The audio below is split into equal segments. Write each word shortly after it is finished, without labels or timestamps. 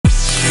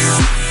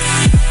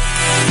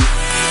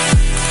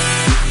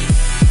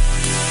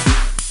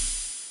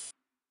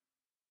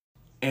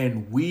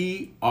And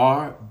we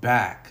are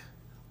back.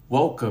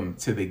 Welcome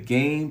to the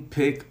Game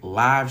Pick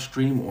live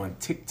stream on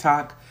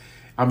TikTok.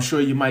 I'm sure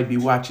you might be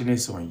watching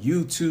this on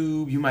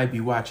YouTube. You might be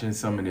watching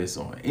some of this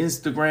on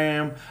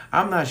Instagram.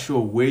 I'm not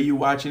sure where you're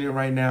watching it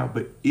right now,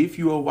 but if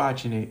you are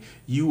watching it,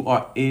 you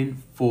are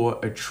in for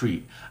a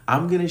treat.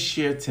 I'm going to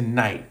share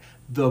tonight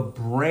the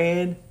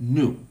brand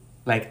new,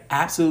 like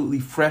absolutely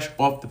fresh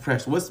off the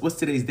press. What's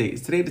today's date?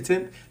 Is today the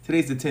 10th?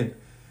 Today's the 10th.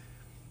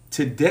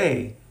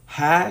 Today,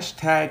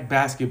 Hashtag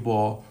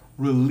Basketball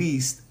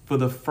released for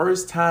the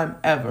first time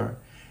ever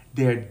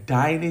their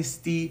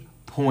Dynasty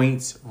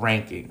points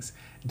rankings.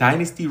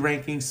 Dynasty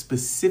rankings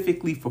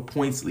specifically for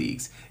points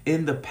leagues.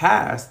 In the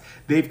past,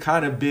 they've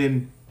kind of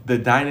been the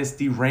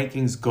Dynasty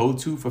rankings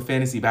go-to for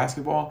fantasy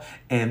basketball,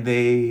 and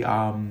they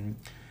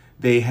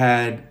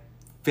had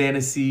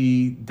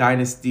fantasy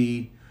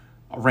Dynasty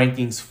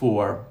rankings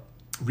for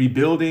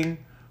rebuilding,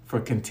 for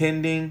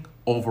contending,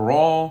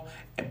 overall,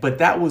 but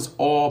that was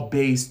all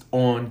based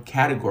on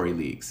category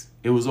leagues.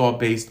 It was all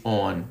based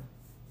on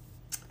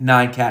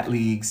 9-cat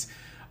leagues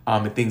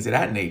and things of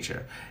that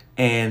nature.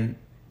 And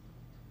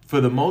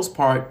for the most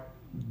part,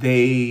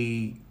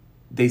 they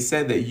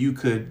said that you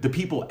could, the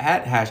people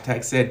at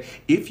Hashtag said,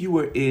 if you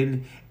were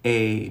in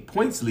a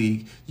points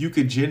league, you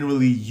could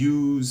generally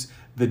use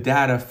the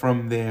data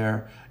from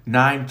their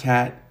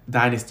 9-cat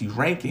Dynasty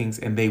rankings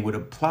and they would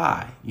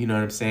apply. You know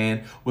what I'm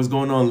saying? What's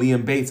going on,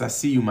 Liam Bates? I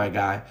see you, my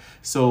guy.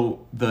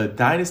 So the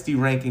Dynasty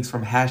rankings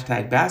from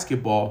Hashtag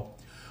Basketball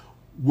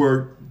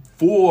were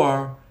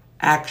for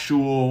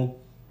actual,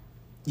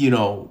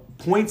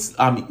 points,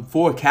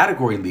 for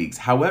category leagues.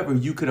 However,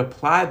 you could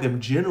apply them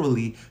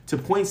generally to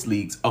points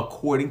leagues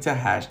according to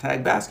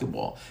Hashtag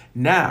Basketball.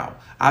 Now,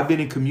 I've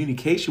been in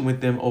communication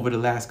with them over the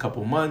last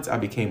couple months. I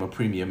became a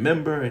premium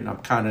member and I'm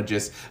kind of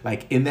just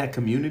like in that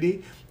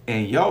community.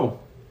 And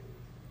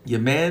your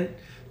man,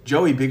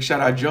 Joey, big shout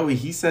out Joey,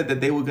 he said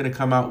that they were going to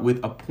come out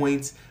with a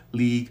points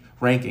league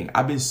ranking.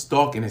 I've been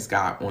stalking this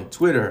guy on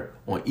Twitter,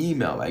 on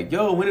email, like,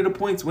 when are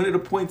the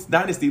points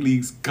Dynasty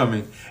leagues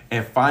coming?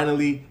 And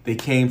finally, they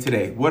came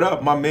today. What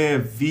up, my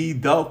man V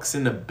Dukes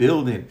in the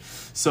building?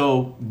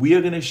 So we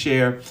are going to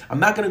share, I'm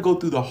not going to go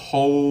through the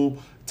whole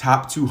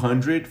top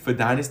 200 for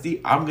Dynasty.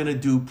 I'm going to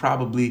do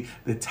probably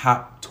the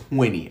top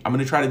 20. I'm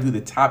going to try to do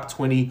the top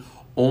 20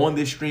 on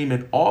this stream.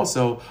 And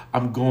also,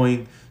 I'm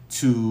going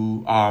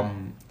to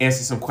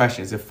answer some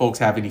questions if folks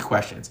have any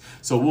questions.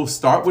 So we'll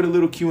start with a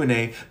little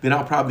Q&A, then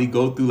I'll probably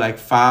go through like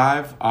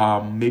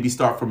 5, maybe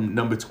start from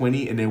number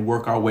 20 and then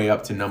work our way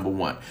up to number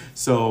 1.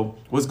 So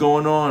what's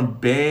going on,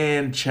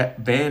 Ban Chap?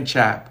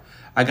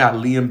 I got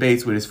Liam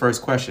Bates with his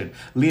first question.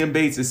 Liam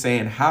Bates is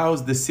saying,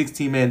 how's the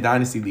 16-man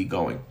Dynasty League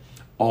going?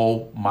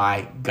 Oh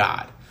my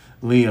God.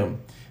 Liam,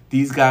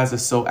 these guys are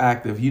so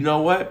active. You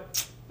know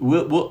what?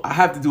 I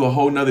have to do a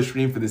whole nother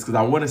stream for this because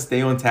I want to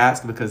stay on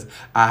task because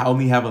I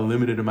only have a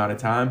limited amount of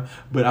time.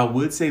 But I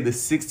would say the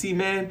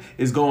 16-man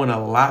is going a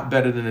lot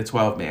better than the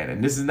 12-man.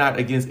 And this is not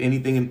against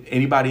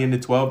anybody in the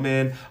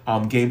 12-man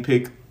game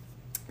pick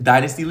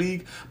Dynasty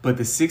League, but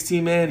the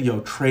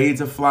 16-man,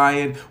 trades are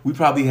flying. We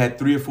probably had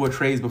 3 or 4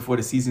 trades before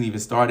the season even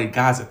started.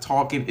 Guys are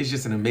talking. It's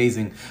just an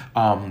amazing,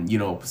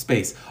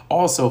 space.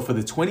 Also, for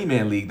the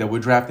 20-man league that we're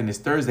drafting this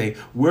Thursday,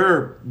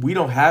 we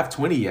don't have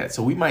 20 yet,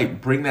 so we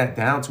might bring that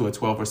down to a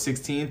 12 or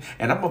 16.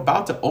 And I'm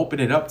about to open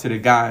it up to the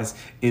guys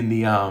in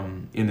the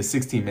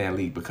 16-man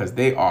league because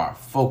they are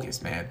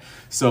focused, man.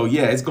 So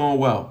yeah, it's going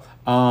well.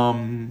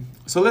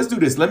 So let's do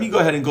this. Let me go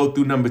ahead and go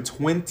through number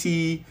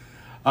 20.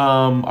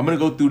 I'm going to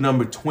go through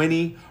number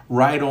 20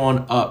 right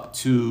on up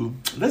to,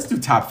 let's do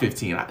top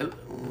 15.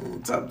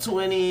 Top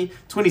 20.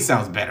 20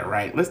 sounds better,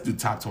 right? Let's do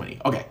top 20.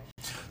 Okay.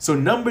 So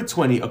number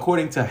 20,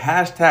 according to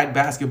Hashtag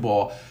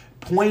Basketball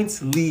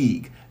Points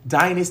League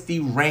Dynasty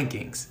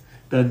Rankings,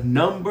 the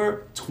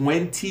number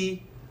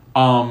 20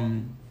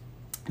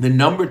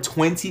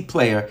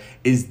 player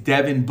is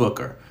Devin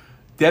Booker.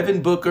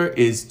 Devin Booker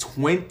is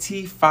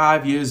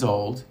 25 years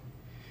old.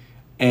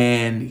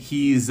 And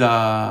he's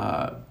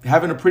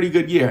having a pretty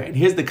good year. And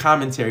here's the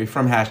commentary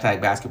from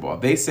Hashtag Basketball.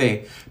 They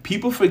say,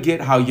 people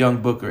forget how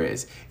young Booker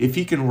is. If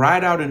he can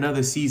ride out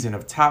another season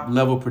of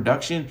top-level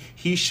production,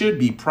 he should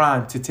be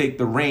primed to take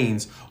the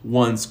reins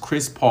once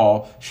Chris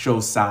Paul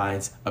shows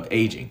signs of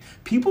aging.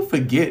 People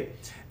forget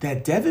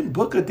that Devin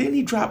Booker, didn't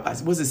he drop,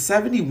 was it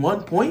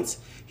 71 points?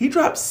 He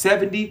dropped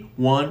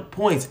 71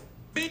 points.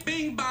 Bing,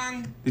 bing,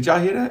 bang. Did y'all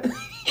hear that?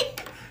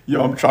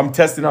 Yo, I'm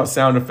testing out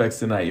sound effects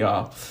tonight,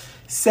 y'all.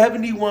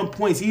 71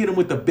 points. He hit him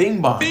with the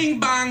bing bong. Bing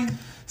bang.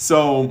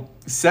 So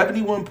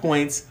 71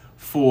 points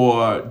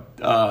for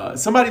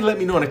somebody let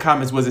me know in the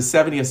comments, was it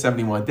 70 or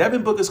 71?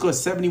 Devin Booker scored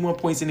 71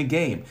 points in a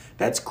game.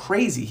 That's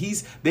crazy.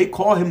 They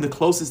call him the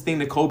closest thing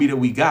to Kobe that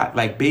we got,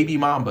 like Baby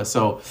Mamba.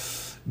 So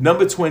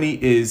number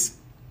 20 is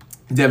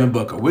Devin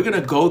Booker. We're going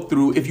to go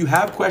through. If you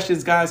have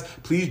questions, guys,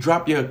 please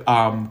drop your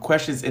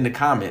questions in the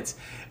comments.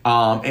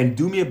 And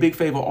do me a big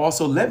favor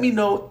also, let me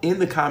know in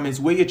the comments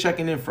where you're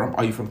checking in from.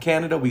 Are you from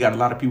Canada? We got a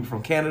lot of people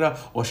from Canada,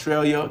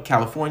 Australia,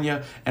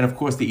 California, and of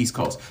course the East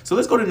Coast. So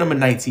let's go to number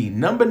 19.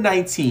 Number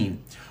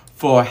 19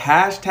 for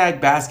hashtag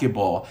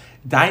basketball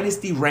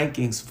dynasty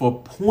rankings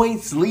for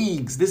points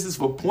leagues. This is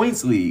for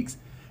points leagues.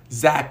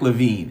 Zach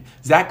LaVine.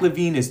 Zach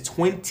LaVine is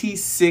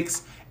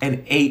 26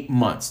 and 8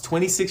 months.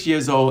 26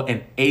 years old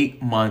and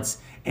 8 months.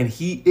 And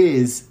he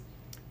is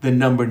the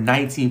number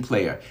 19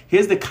 player.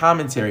 Here's the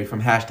commentary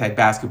from hashtag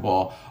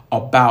basketball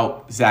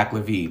about Zach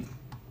LaVine.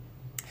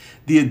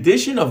 The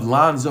addition of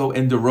Lonzo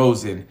and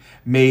DeRozan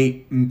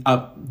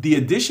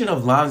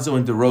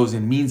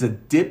means a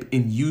dip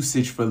in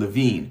usage for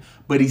LaVine,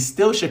 but he's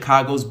still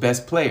Chicago's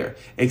best player.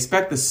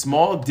 Expect a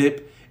small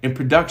dip in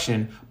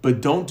production, but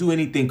don't do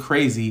anything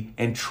crazy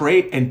and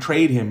trade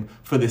him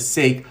for the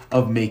sake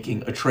of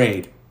making a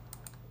trade.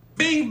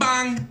 Bing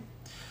bang.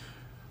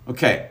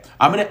 Okay,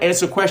 I'm going to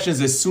answer questions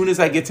as soon as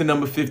I get to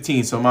number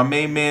 15. So my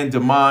main man,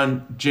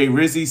 Damon J.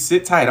 Rizzi,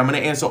 sit tight. I'm going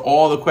to answer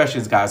all the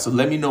questions, guys. So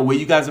let me know where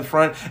you guys are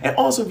from. And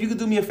also, if you could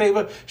do me a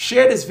favor,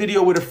 share this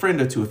video with a friend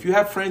or two. If you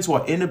have friends who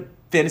are into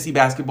fantasy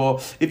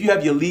basketball, if you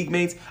have your league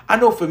mates, I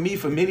know for me,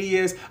 for many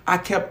years, I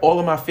kept all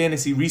of my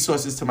fantasy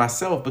resources to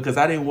myself because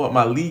I didn't want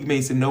my league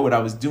mates to know what I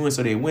was doing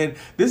so they win.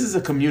 This is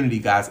a community,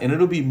 guys, and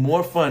it'll be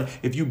more fun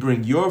if you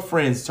bring your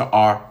friends to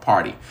our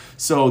party.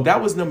 So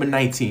that was number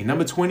 19.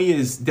 Number 20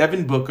 is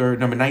Devin Booker.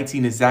 Number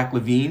 19 is Zach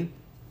LaVine.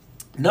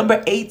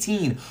 Number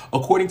 18,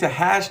 according to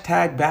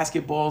hashtag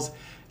basketball's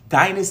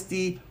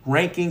dynasty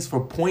rankings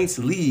for points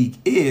league,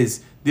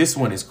 is, this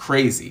one is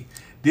crazy.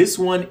 This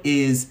one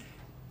is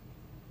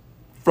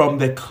from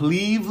the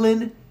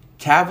Cleveland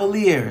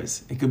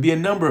Cavaliers. It could be a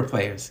number of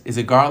players. Is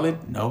it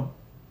Garland? No.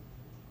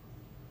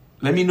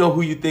 Let me know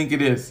who you think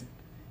it is.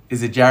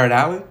 Is it Jared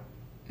Allen?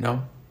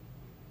 No.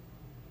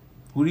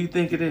 Who do you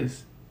think it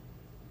is?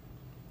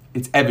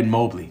 It's Evan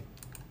Mobley.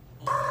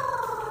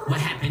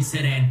 What happened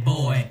to that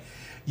boy?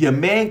 Your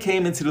man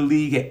came into the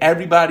league and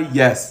everybody,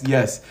 yes,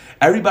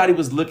 everybody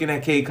was looking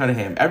at Cade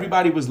Cunningham.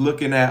 Everybody was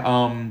looking at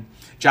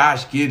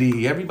Josh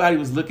Giddey. Everybody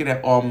was looking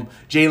at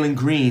Jalen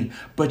Green.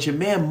 But your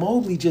man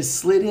Mobley just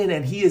slid in,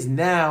 and he is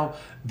now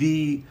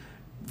the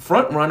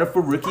front runner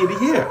for Rookie of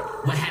the Year.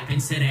 What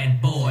happened to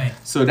that boy?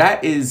 So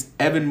that is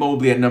Evan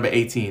Mobley at number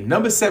 18.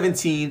 Number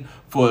 17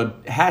 for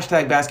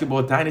hashtag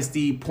basketball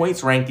dynasty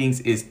points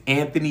rankings is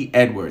Anthony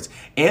Edwards.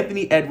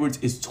 Anthony Edwards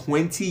is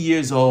 20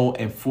 years old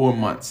and 4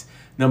 months.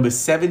 Number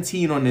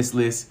 17 on this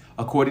list,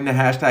 according to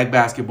hashtag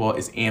basketball,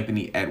 is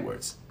Anthony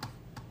Edwards.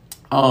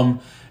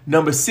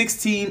 Number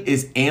 16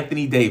 is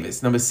Anthony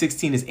Davis. Number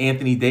 16 is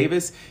Anthony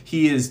Davis.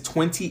 He is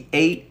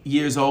 28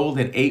 years old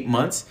and 8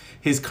 months.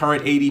 His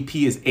current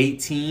ADP is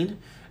 18.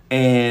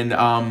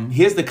 And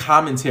here's the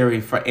commentary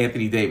for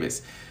Anthony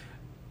Davis.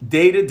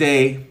 Day to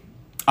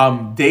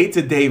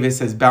Davis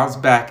has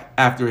bounced back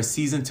after a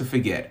season to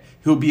forget.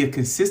 He'll be a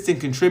consistent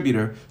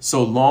contributor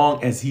so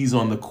long as he's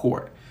on the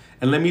court.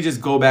 And let me just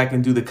go back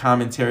and do the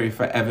commentary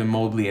for Evan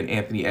Mobley and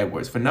Anthony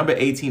Edwards. For number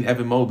 18,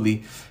 Evan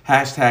Mobley,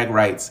 hashtag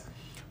writes,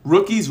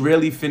 rookies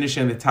rarely finish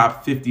in the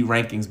top 50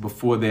 rankings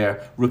before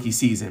their rookie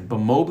season, but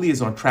Mobley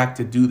is on track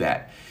to do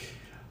that.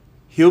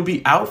 He'll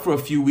be out for a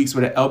few weeks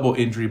with an elbow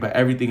injury, but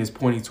everything is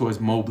pointing towards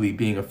Mobley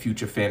being a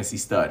future fantasy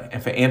stud.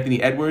 And for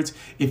Anthony Edwards,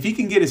 if he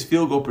can get his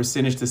field goal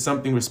percentage to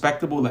something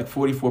respectable like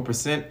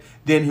 44%,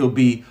 then he'll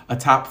be a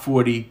top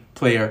 40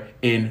 player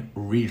in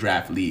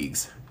redraft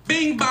leagues.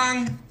 Bing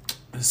bang!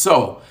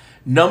 So,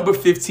 number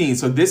 15.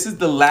 So this is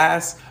the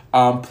last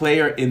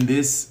player in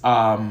this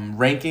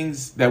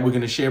rankings that we're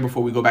going to share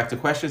before we go back to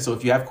questions. So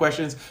if you have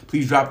questions,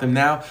 please drop them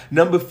now.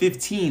 Number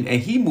 15,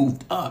 and he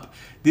moved up.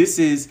 This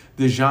is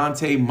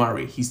DeJounte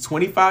Murray. He's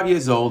 25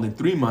 years old in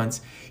 3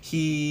 months.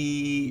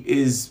 He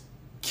is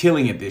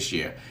killing it this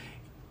year.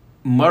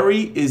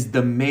 Murray is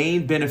the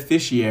main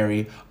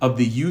beneficiary of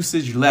the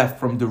usage left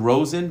from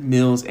DeRozan,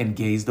 Mills, and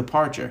Gay's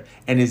departure,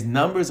 and his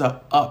numbers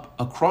are up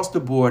across the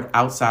board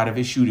outside of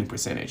his shooting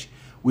percentage,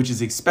 which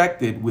is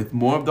expected with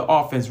more of the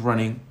offense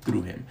running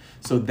through him.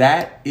 So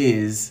that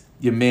is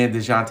your man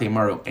DeJounte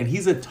Murray, and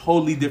he's a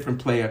totally different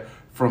player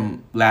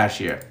from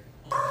last year.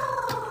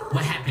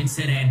 What happened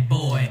to that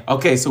boy?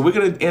 Okay, so we're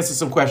going to answer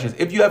some questions.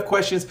 If you have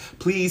questions,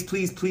 please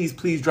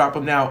drop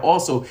them now.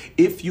 Also,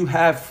 if you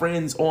have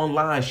friends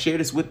online, share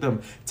this with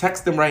them.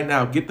 Text them right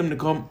now. Get them to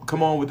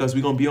come on with us.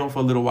 We're going to be on for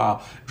a little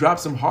while. Drop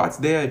some hearts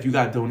there. If you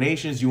got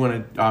donations, you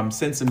want to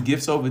send some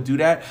gifts over, do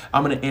that.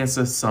 I'm going to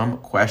answer some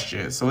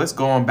questions. So let's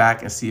go on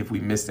back and see if we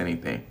missed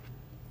anything.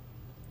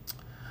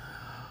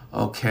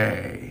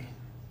 Okay.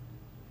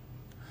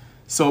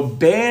 So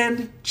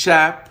Band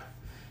Chap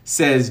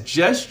says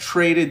just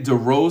traded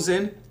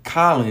DeRozan,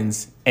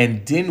 Collins,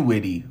 and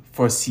Dinwiddie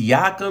for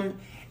Siakam,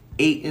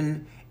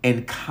 Ayton,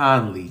 and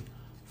Conley.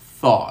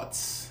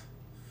 Thoughts?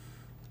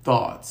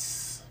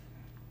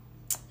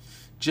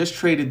 Just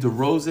traded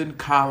DeRozan,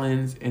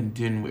 Collins, and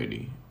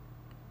Dinwiddie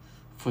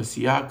for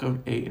Siakam,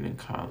 Ayton, and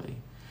Conley.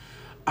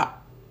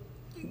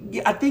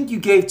 I think you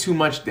gave too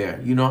much there.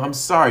 You know, I'm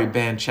sorry,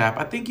 Band Chap.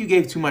 I think you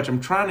gave too much.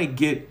 I'm trying to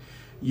get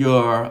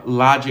your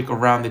logic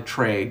around the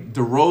trade.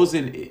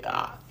 DeRozan,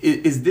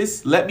 is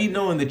this, let me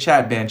know in the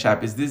chat, Band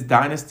Chap, is this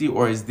dynasty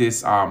or is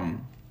this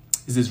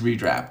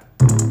redraft?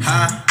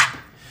 Huh?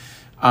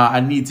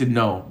 I need to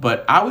know.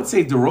 But I would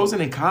say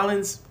DeRozan and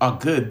Collins are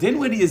good.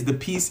 Dinwiddie is the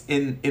piece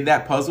in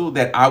that puzzle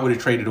that I would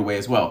have traded away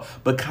as well.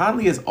 But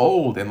Conley is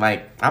old, and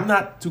like I'm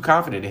not too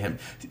confident in him.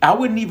 I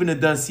wouldn't even have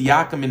done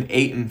Siakam and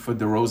Ayton for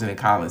DeRozan and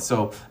Collins.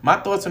 So my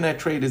thoughts on that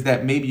trade is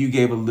that maybe you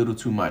gave a little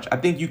too much. I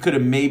think you could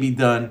have maybe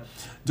done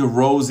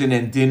DeRozan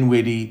and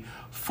Dinwiddie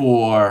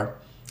for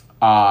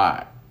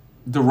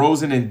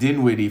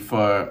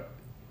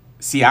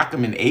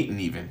Siakam and Ayton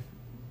even.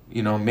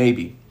 You know,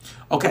 maybe.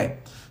 Okay.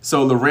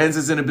 So Lorenz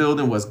is in the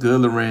building. What's good,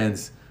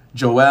 Lorenz?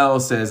 Joel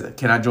says,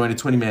 can I join the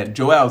 20-man?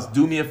 Joel,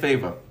 do me a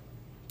favor.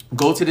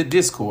 Go to the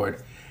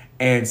Discord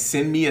and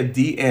send me a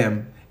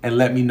DM and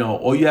let me know.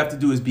 All you have to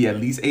do is be at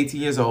least 18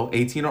 years old,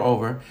 18 or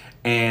over,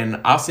 and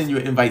I'll send you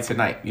an invite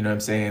tonight. You know what I'm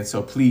saying?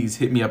 So please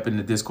hit me up in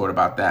the Discord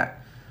about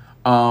that.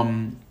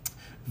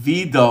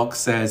 V-Dulk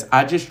says,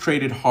 I just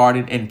traded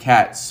Harden and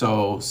Cat,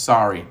 so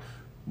sorry.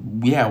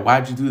 Yeah,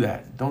 why'd you do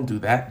that? Don't do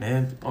that,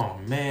 man. Oh,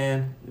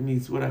 man. Let me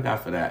see what I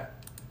got for that.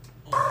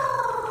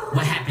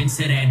 What happened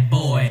to that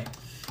boy?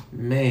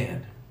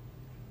 Man.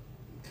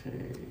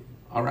 Okay.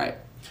 All right.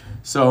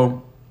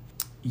 So,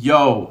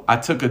 yo, I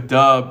took a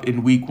dub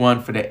in week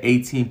 1 for the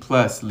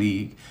 18+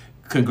 league.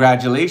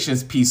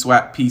 Congratulations,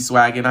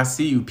 P-Swaggin. I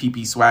see you,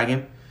 PP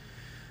Swaggin.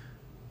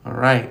 All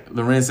right.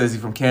 Lorenz says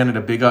he's from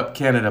Canada. Big up,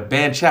 Canada.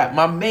 Ban Chap,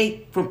 my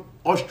mate from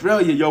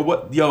Australia.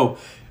 Yo,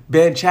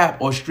 Ben Chap,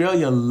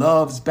 Australia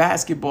loves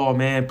basketball,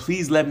 man.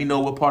 Please let me know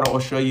what part of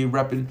Australia you're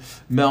repping.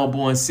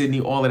 Melbourne, Sydney,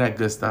 all of that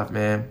good stuff,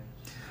 man.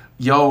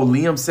 Yo,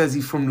 Liam says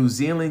he's from New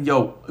Zealand.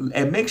 Yo,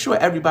 and make sure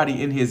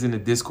everybody in here is in the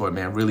Discord,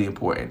 man. Really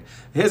important.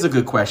 Here's a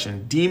good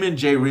question. Demon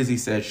J. Rizzy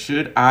says,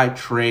 should I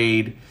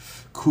trade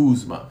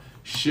Kuzma?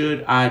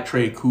 Should I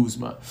trade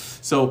Kuzma?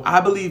 So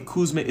I believe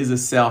Kuzma is a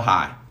sell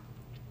high.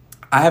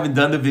 I haven't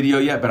done the video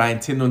yet, but I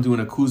intend on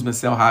doing a Kuzma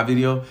sell high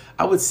video.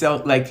 I would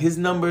sell, like, his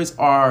numbers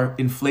are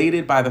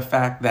inflated by the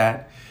fact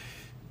that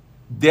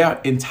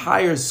their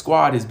entire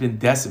squad has been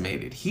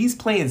decimated. He's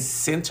playing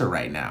center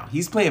right now.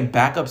 He's playing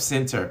backup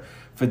center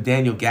for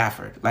Daniel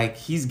Gafford. Like,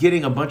 he's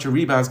getting a bunch of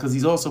rebounds because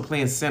he's also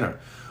playing center.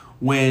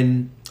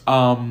 When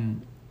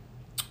Montrezl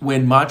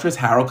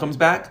Harrell comes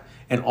back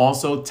and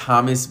also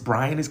Thomas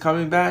Bryant is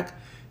coming back,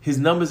 his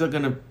numbers are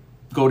going to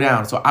go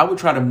down. So I would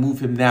try to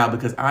move him now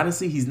because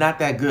honestly, he's not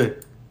that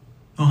good.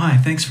 Oh, hi.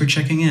 Thanks for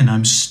checking in.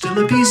 I'm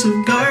still a piece of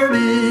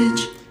garbage.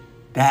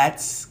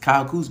 That's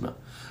Kyle Kuzma.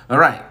 All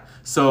right.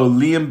 So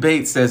Liam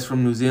Bates says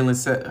from New Zealand,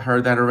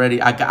 heard that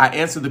already. I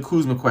answered the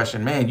Kuzma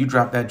question. Man, you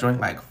dropped that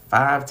joint like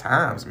 5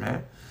 times,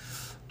 man.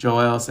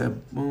 Joel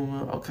said,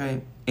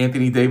 okay.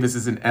 Anthony Davis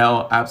is an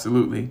L.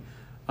 Absolutely.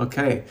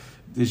 Okay.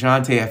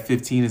 DeJounte at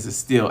 15 is a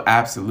steal.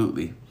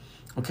 Absolutely.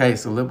 Okay.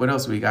 So what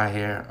else we got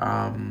here?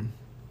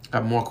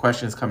 Got more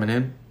questions coming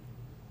in.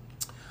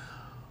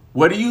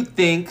 What do you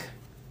think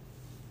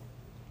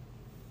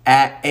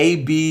at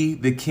AB,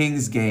 the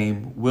Kings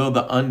game, will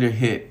the under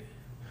hit?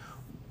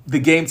 The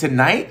game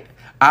tonight?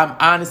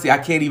 I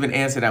can't even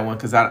answer that one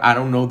because I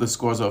don't know the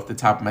scores off the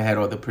top of my head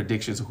or the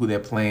predictions of who they're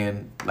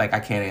playing. Like, I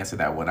can't answer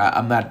that one.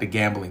 I'm not the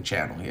gambling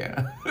channel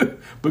here.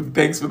 But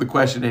thanks for the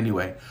question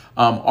anyway.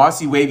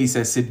 RC Wavy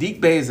says, Sadiq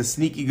Bey is a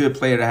sneaky good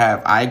player to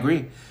have. I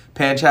agree.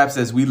 Pan Chap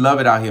says, we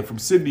love it out here from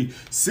Sydney.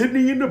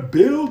 Sydney in the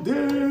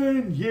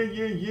building.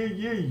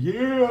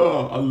 Yeah.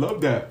 I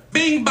love that.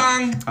 Bing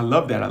bang. I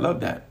love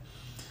that.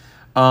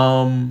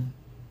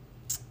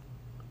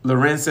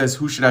 Lorenz says,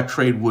 who should I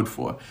trade Wood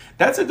for?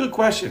 That's a good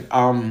question.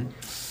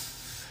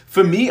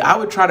 For me, I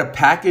would try to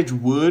package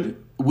Wood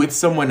with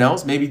someone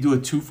else. Maybe do a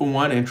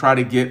 2-for-1 and try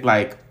to get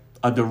like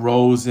a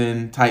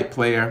DeRozan type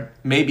player.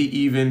 Maybe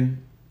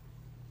even,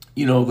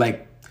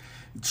 like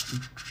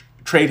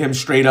trade him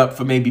straight up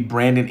for maybe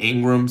Brandon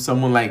Ingram,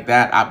 someone like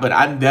that. But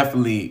I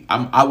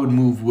would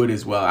move Wood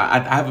as well. I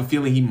have a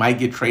feeling he might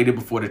get traded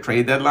before the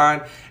trade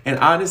deadline. And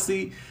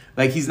honestly,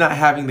 like, he's not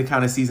having the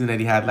kind of season that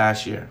he had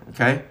last year.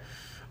 Okay.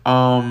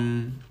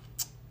 Siakam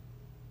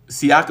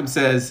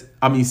says,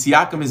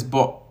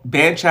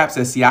 Ban Chap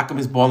says Siakam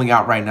is balling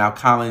out right now.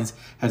 Collins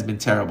has been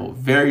terrible.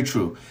 Very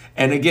true.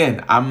 And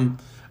again, I'm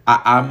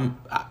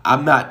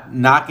not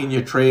knocking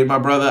your trade, my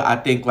brother. I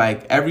think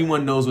like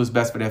everyone knows what's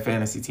best for their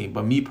fantasy team.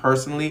 But me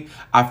personally,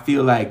 I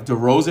feel like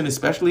DeRozan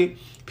especially,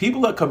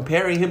 people are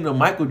comparing him to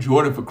Michael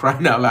Jordan for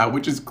crying out loud,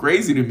 which is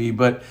crazy to me,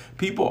 but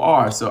people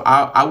are. So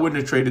I wouldn't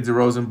have traded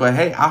DeRozan. But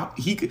hey,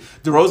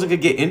 DeRozan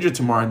could get injured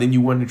tomorrow and then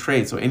you win the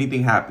trade. So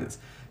anything happens.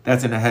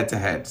 That's in a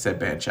head-to-head, said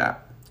Ban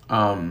Chap.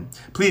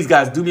 Please,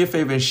 guys, do me a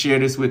favor and share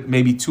this with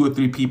maybe 2 or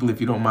 3 people if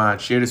you don't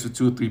mind. Share this with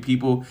 2 or 3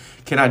 people.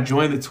 Can I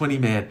join the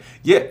 20-man?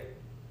 Yeah.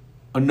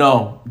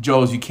 No,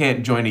 Joes, you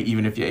can't join it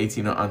even if you're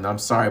 18 or under. I'm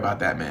sorry about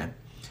that, man.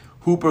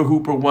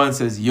 Hooper1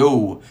 says,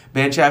 yo.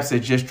 Ban Chap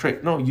said just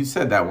trade. No, you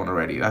said that one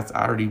already. I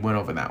already went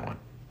over that one.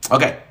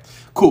 Okay,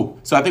 cool.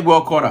 So I think we're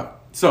all caught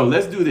up. So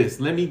let's do this.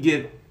 Let me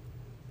get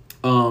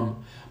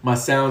my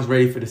sounds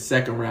ready for the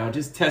second round.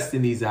 Just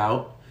testing these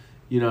out.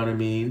 You know what I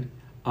mean?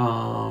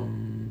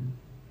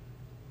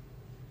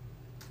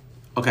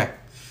 Okay,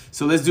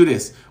 so let's do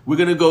this. We're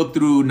going to go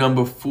through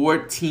number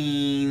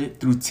 14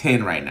 through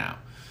 10 right now.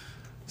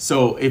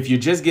 So if you're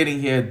just getting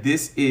here,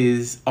 this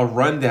is a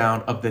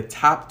rundown of the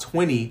top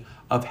 20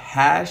 of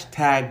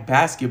hashtag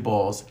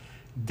basketball's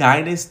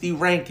dynasty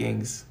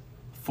rankings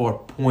for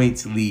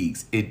points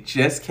leagues. It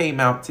just came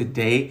out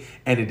today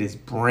and it is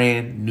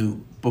brand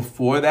new.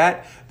 Before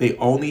that, they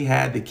only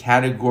had the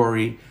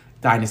category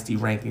dynasty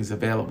rankings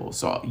available.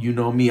 So you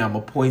know me, I'm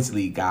a points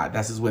league guy.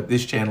 This is what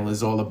this channel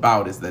is all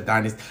about, is the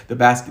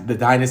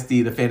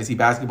dynasty, the fantasy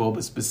basketball,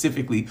 but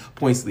specifically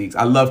points leagues.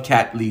 I love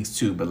cat leagues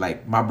too, but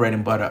like my bread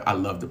and butter, I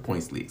love the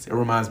points leagues. It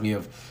reminds me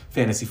of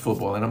fantasy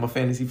football, and I'm a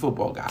fantasy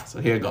football guy.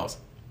 So here it goes.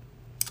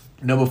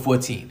 Number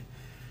 14,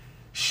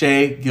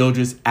 Shai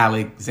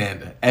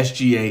Gilgeous-Alexander.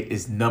 SGA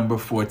is number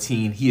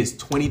 14. He is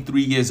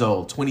 23 years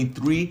old,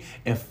 23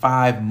 and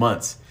 5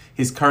 months.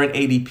 His current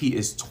ADP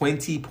is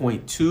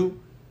 20.2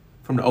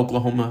 from the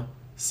Oklahoma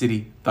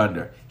City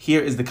Thunder.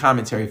 Here is the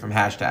commentary from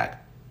hashtag.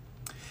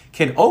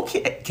 Can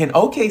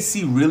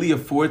OKC really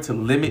afford to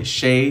limit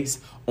Shai's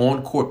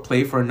on-court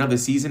play for another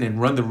season and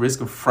run the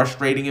risk of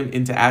frustrating him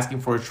into asking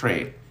for a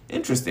trade?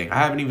 Interesting. I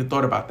haven't even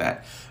thought about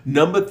that.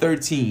 Number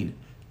 13,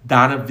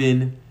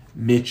 Donovan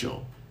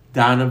Mitchell.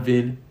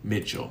 Donovan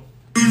Mitchell.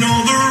 You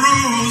know the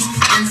rules,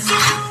 and so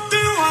do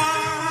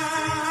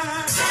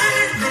I.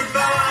 Say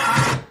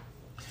goodbye.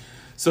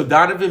 So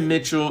Donovan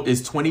Mitchell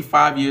is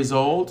 25 years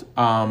old,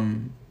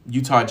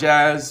 Utah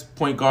Jazz,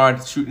 point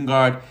guard, shooting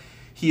guard.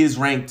 He is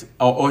ranked,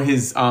 or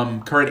his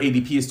current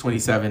ADP is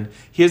 27.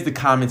 Here's the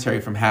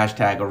commentary from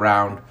hashtag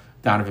around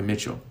Donovan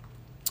Mitchell.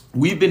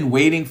 We've been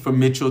waiting for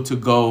Mitchell to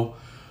go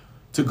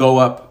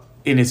up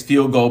in his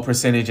field goal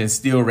percentage and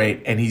steal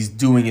rate, and he's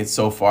doing it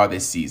so far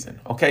this season.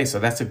 Okay, so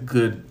that's a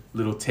good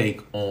little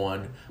take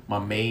on my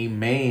main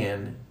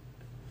man.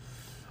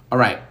 All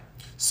right,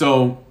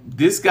 so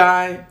this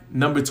guy,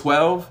 number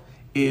 12,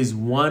 is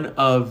one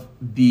of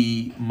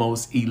the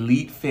most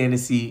elite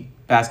fantasy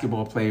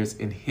basketball players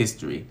in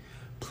history.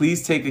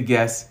 Please take a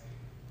guess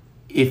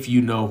if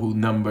you know who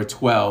number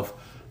 12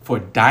 for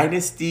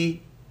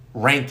dynasty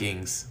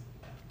rankings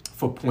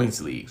for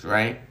points leagues,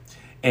 right?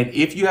 And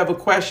if you have a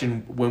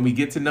question, when we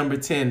get to number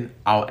 10,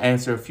 I'll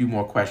answer a few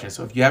more questions.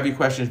 So if you have your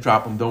questions,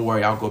 drop them. Don't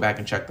worry, I'll go back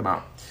and check them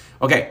out.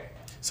 Okay,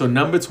 so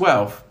number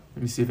 12,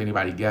 let me see if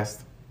anybody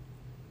guessed.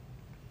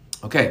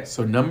 Okay,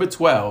 so number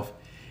 12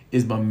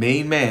 is my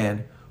main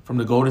man from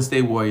the Golden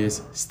State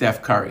Warriors,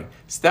 Steph Curry.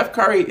 Steph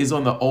Curry is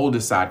on the older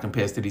side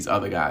compared to these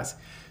other guys.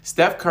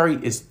 Steph Curry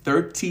is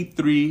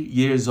 33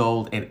 years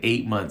old and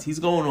 8 months. He's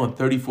going on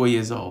 34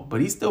 years old, but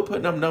he's still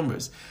putting up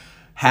numbers.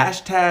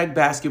 Hashtag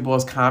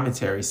Basketball's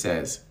commentary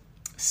says,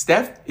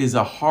 Steph is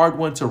a hard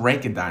one to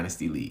rank in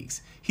dynasty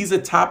leagues. He's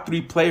a top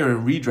 3 player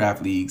in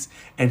redraft leagues,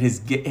 and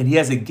he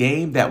has a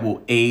game that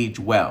will age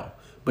well.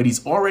 But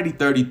he's already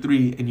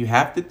 33, and you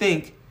have to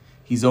think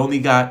he's only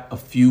got a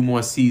few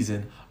more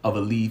seasons of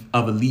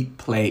elite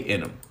play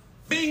in him.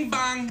 Bing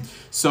bang.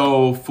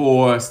 So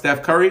for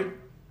Steph Curry,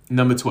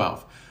 number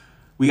 12.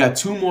 We got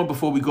 2 more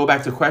before we go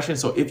back to questions.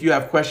 So if you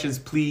have questions,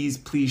 please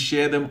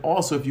share them.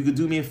 Also, if you could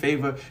do me a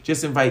favor,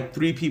 just invite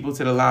 3 people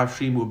to the live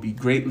stream. It would be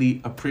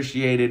greatly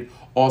appreciated.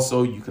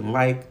 Also, you can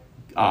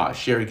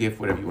share a gift,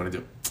 whatever you want to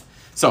do.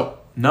 So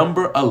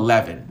number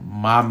 11,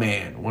 my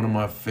man, one of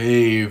my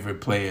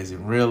favorite players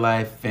in real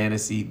life,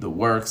 fantasy, the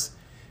works,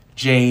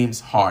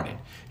 James Harden.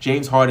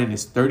 James Harden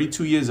is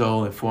 32 years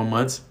old and 4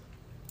 months.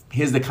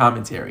 Here's the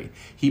commentary.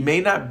 He may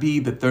not be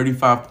the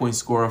 35-point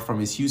scorer from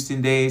his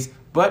Houston days,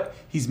 but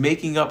he's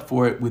making up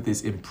for it with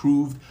his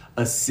improved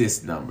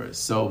assist numbers.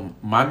 So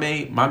my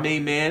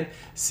main man,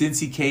 since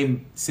he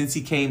came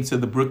to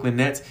the Brooklyn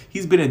Nets,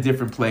 he's been a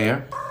different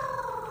player.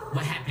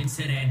 What happened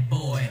to that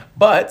boy?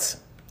 But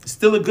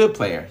still a good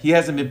player. He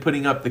hasn't been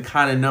putting up the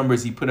kind of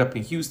numbers he put up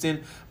in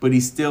Houston, but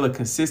he's still a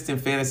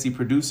consistent fantasy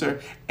producer.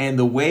 And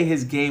the way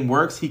his game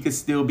works, he could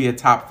still be a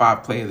top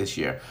 5 player this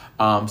year.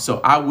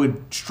 So I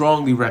would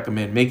strongly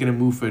recommend making a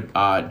move for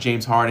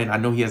James Harden. I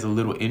know he has a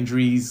little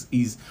injuries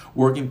he's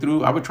working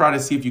through. I would try to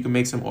see if you can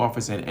make some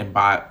offers and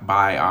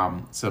buy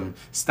some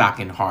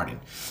stock in Harden.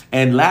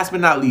 And last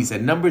but not least,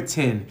 at number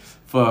 10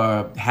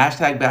 for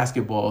hashtag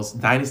Basketball's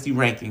dynasty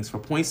rankings for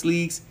points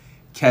leagues,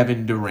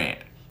 Kevin Durant.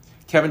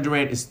 Kevin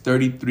Durant is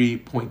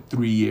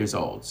 33.3 years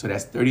old. So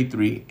that's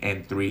 33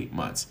 and 3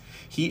 months.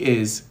 He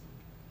is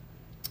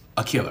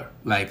a killer,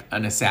 like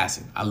an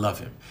assassin. I love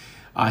him.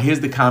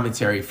 Here's the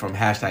commentary from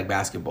hashtag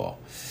Basketball.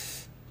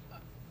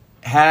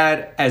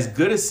 Had as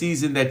good a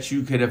season that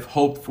you could have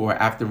hoped for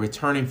after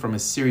returning from a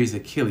serious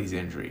Achilles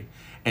injury,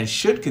 and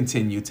should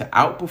continue to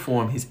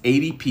outperform his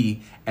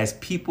ADP as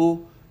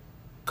people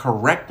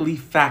correctly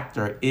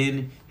factor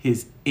in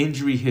his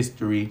injury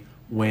history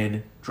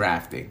when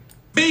drafting.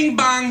 Bing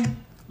bang.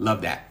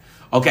 Love that.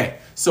 Okay,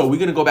 so we're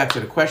going to go back to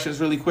the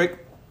questions really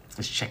quick.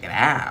 Let's check it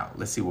out.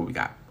 Let's see what we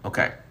got.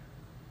 Okay.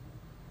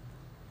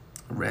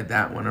 Read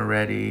that one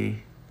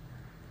already.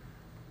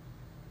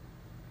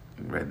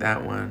 Read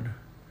that one.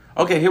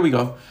 Okay, here we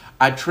go.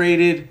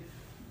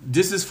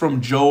 This is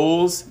from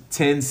Joel's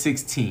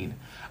 1016.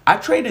 I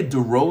traded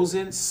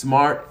DeRozan,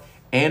 Smart,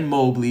 and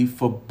Mobley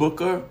for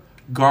Booker,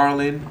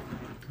 Garland,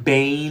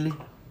 Bane,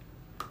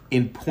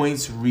 in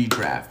points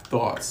redraft.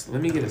 Thoughts?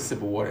 Let me get a sip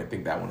of water and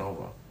think that one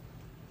over.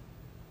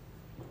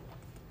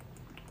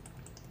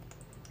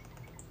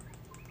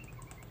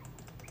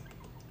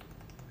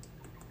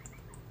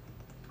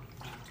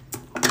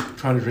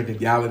 Trying to drink a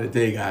gallon a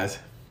day, guys.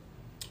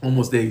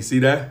 Almost there. You see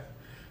that?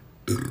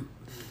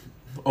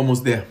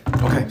 Almost there.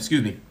 Okay,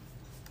 excuse me.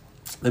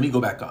 Let me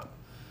go back up.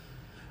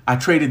 I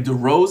traded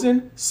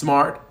DeRozan,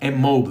 Smart, and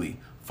Mobley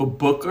for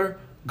Booker,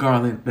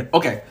 Garland.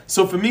 Okay,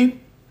 so for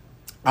me,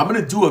 I'm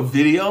gonna do a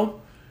video.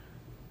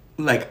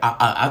 Like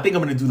I think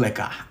I'm gonna do like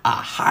a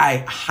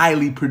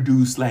highly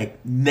produced,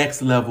 like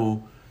next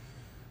level,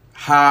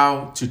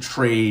 how to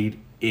trade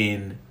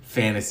in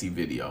fantasy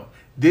video.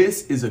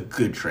 This is a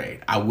good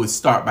trade. I would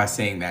start by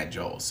saying that,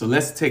 Joel. So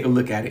let's take a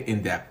look at it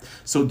in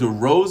depth. So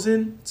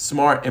DeRozan,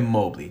 Smart, and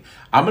Mobley.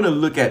 I'm gonna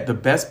look at the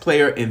best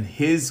player on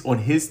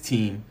his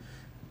team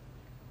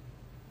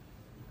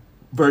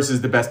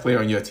versus the best player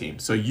on your team.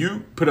 So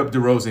you put up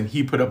DeRozan,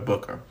 he put up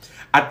Booker.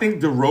 I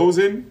think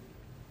DeRozan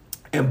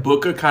and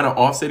Booker kind of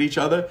offset each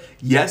other.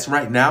 Yes,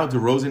 right now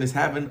DeRozan is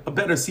having a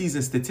better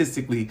season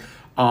statistically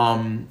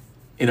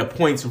in a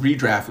points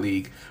redraft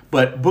league,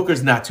 but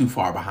Booker's not too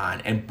far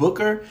behind. And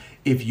Booker,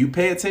 if you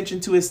pay attention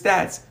to his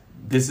stats,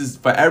 this is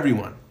for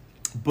everyone.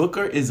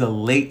 Booker is a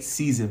late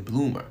season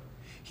bloomer.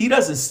 He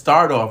doesn't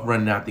start off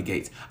running out the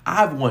gates.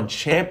 I've won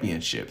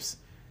championships.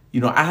 You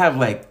know, I have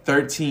like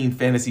 13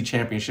 fantasy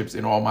championships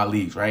in all my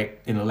leagues, right?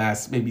 In the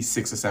last maybe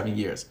 6 or 7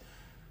 years.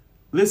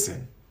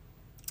 Listen,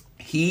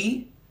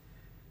 he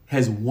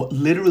has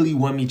literally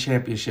won me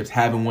championships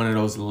having one of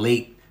those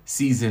late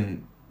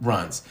season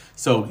runs.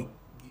 So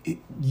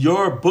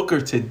your Booker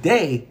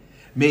today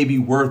may be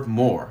worth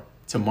more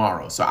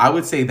tomorrow. So I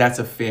would say that's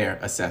a fair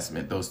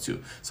assessment, those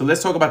two. So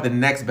let's talk about the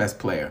next best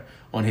player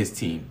on his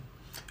team.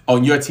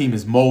 On your team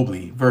is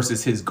Mobley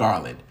versus his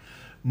Garland.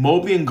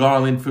 Mobley and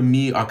Garland, for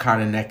me, are kind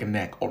of neck and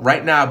neck.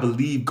 Right now, I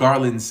believe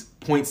Garland's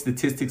point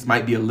statistics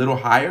might be a little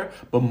higher,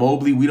 but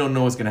Mobley, we don't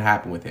know what's going to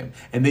happen with him.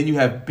 And then you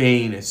have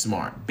Bane and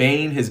Smart.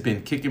 Bane has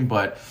been kicking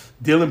butt.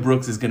 Dillon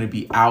Brooks is going to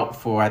be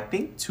out for, I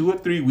think, 2 or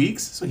 3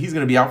 weeks. So he's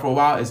going to be out for a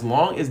while. As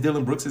long as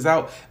Dillon Brooks is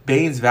out,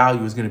 Bane's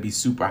value is going to be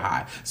super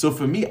high. So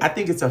for me, I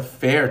think it's a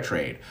fair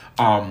trade.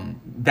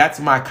 That's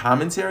my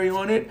commentary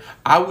on it.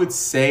 I would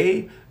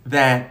say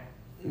that,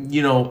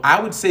 I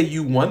would say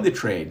you won the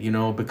trade,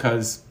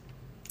 because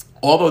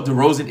although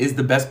DeRozan is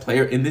the best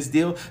player in this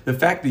deal, the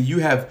fact that you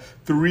have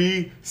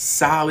 3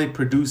 solid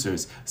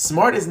producers.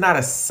 Smart is not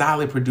a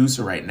solid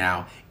producer right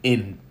now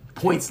in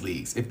points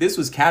leagues. If this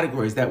was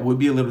categories, that would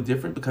be a little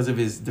different because of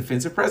his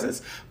defensive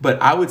presence.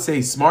 But I would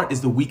say Smart is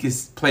the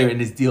weakest player in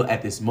this deal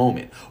at this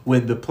moment.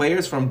 When the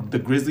players from the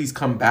Grizzlies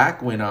come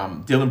back, when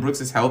Dillon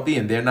Brooks is healthy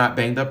and they're not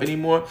banged up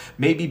anymore,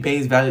 maybe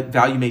Bane's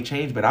value may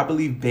change. But I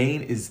believe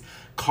Bane is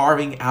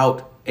carving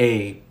out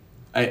a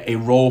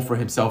role for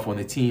himself on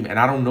the team, and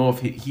I don't know if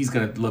he's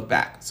going to look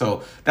back.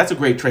 So that's a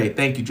great trade.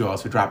 Thank you,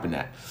 Jaws, for dropping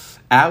that.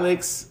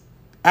 Alex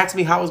asked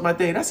me, how was my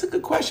day? That's a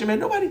good question,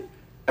 man.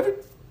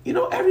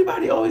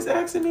 Everybody always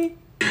asking me.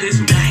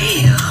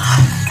 Damn,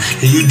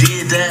 you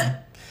did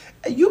that.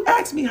 You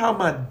asked me how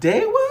my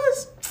day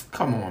was?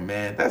 Come on,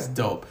 man. That's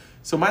dope.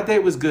 So my day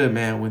was good,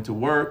 man. Went to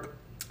work.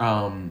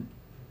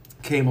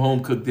 Came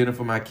home, cooked dinner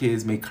for my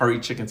kids, made curry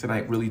chicken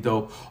tonight, really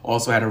dope.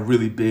 Also had a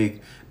really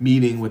big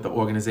meeting with the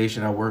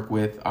organization I work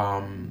with.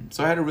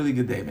 So I had a really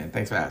good day, man.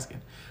 Thanks for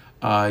asking.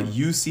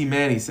 UC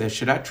Manny says,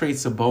 should I trade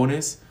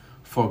Sabonis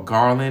for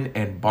Garland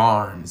and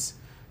Barnes?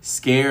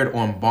 Scared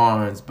on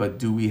Barnes, but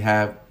do we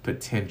have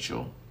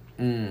potential?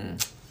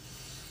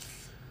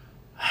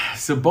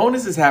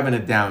 Sabonis is having a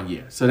down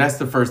year. So that's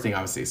the first thing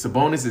I would say.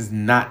 Sabonis is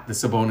not the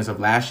Sabonis of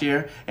last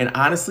year. And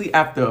honestly,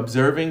 after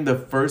observing the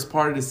first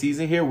part of the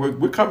season here,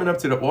 we're coming up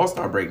to the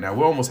All-Star break now.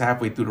 We're almost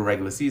halfway through the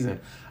regular season.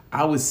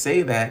 I would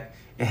say that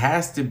it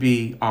has to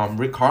be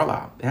Rick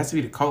Carlisle. It has to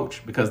be the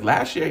coach. Because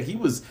last year,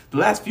 the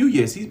last few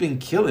years, he's been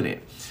killing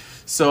it.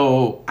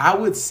 So I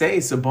would say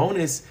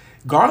Sabonis,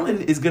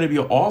 Garland is going to be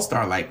an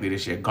all-star likely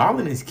this year.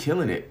 Garland is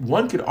killing it.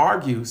 One could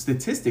argue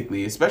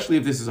statistically, especially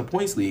if this is a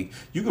points league,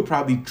 you could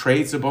probably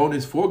trade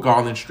Sabonis for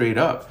Garland straight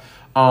up.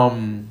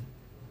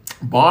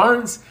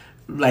 Barnes,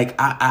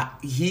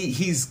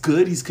 he's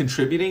good. He's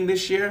contributing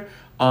this year.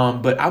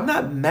 But I'm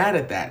not mad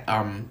at that.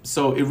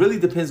 So it really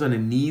depends on the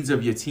needs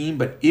of your team.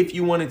 But if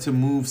you wanted to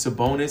move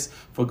Sabonis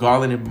for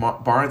Garland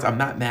and Barnes, I'm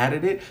not mad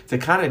at it. To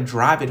kind of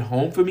drive it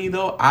home for me,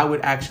 though, I would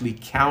actually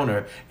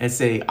counter and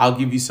say, I'll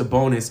give you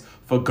Sabonis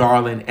for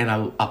Garland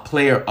and a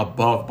player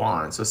above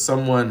Barnes. So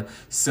someone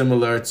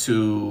similar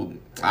to,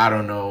 I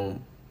don't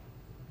know,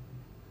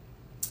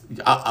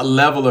 a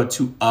level or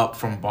two up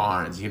from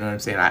Barnes. You know what I'm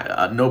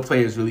saying? No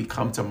players really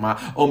come to mind.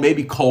 Oh,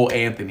 maybe Cole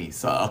Anthony.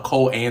 So a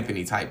Cole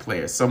Anthony type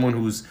player. Someone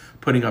who's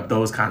putting up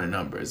those kind of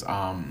numbers.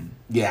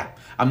 Yeah,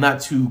 I'm not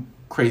too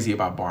crazy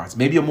about Barnes.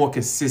 Maybe a more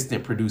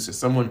consistent producer.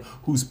 Someone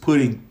who's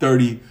putting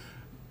 30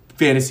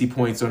 fantasy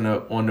points on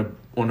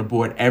the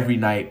board every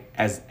night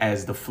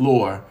as the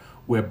floor,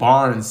 where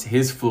Barnes,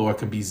 his floor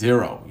can be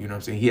 0. You know what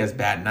I'm saying? He has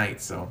bad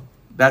nights. So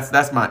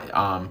That's my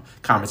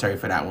commentary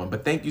for that one.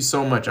 But thank you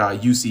so much,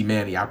 UC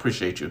Manny. I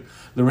appreciate you.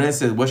 Loren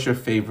says, what's your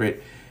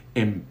favorite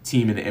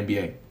team in the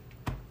NBA?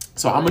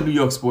 So I'm a New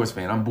York sports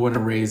fan. I'm born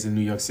and raised in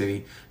New York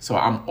City. So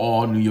I'm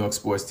all New York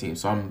sports teams.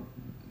 So I'm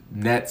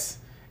Nets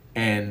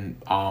and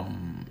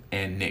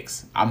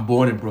Knicks. I'm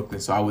born in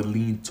Brooklyn, so I would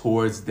lean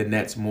towards the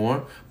Nets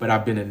more. But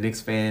I've been a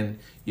Knicks fan,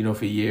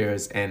 for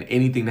years, and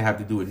anything that have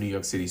to do with New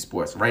York City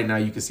sports. Right now,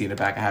 you can see in the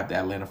back, I have the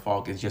Atlanta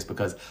Falcons just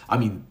because,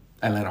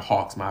 Atlanta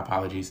Hawks, my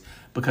apologies,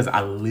 because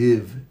I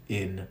live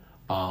in,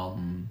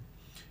 in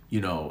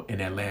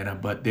Atlanta,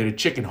 but they're the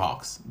Chicken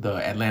Hawks, the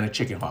Atlanta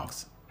Chicken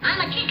Hawks. I'm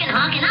a chicken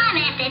hawk and I'm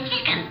after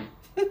chicken.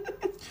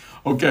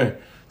 Okay,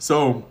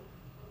 so,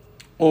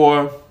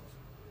 or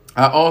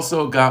I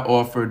also got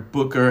offered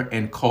Booker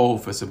and Cole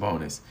for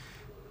Sabonis.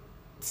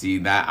 See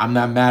that I'm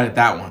not mad at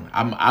that one.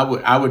 I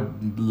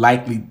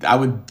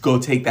would go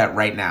take that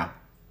right now.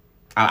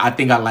 I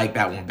think I like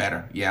that one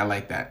better. Yeah, I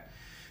like that.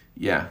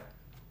 Yeah.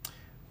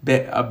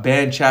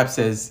 Band Chap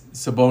says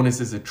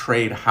Sabonis is a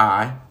trade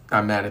high.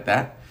 Not mad at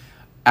that.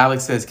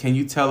 Alex says, can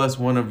you tell us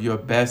one of your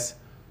best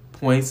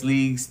points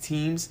leagues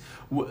teams?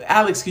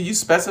 Alex, can you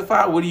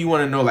specify? What do you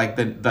want to know? Like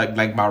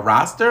like my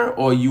roster,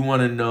 or you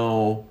want to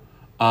know?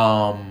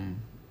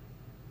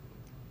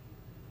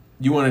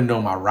 You want to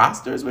know my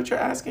roster is what you're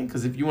asking?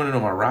 Because if you want to know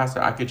my roster,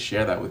 I could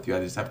share that with you. I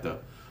just have to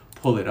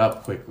pull it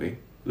up quickly.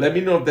 Let me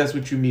know if that's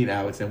what you mean,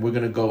 Alex. And we're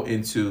going to go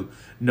into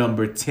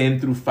number 10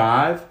 through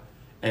 5.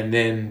 And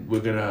then we're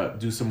going to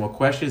do some more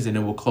questions. And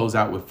then we'll close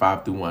out with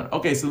 5 through 1.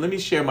 Okay, so let me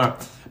share my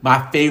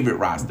favorite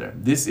roster.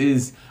 This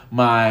is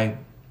my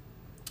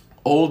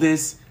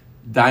oldest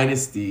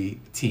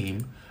dynasty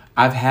team.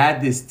 I've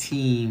had this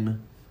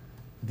team.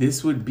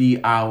 This would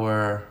be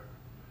our...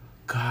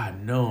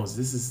 God knows,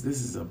 this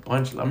is a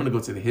bunch. I'm going to go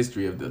to the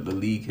history of the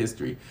league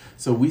history.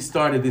 So we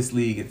started this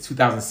league in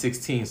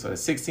 2016. So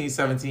 16,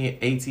 17,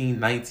 18,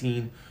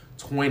 19,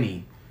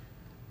 20,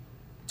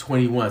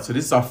 21. So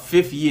this is our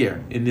 5th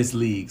year in this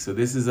league. So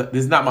this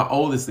is not my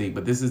oldest league,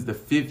 but this is the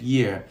 5th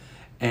year.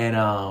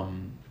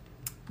 And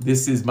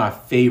this is my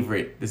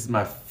favorite. This is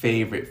my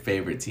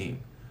favorite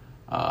team.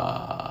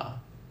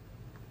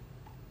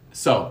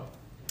 So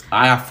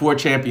I have 4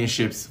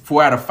 championships,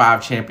 4 out of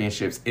 5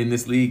 championships in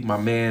this league. My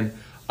man,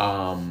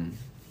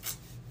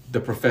 the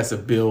Professor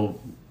Bill,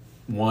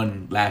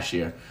 won last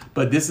year.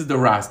 But this is the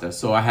roster.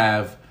 So I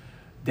have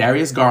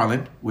Darius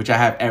Garland, which I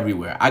have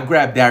everywhere. I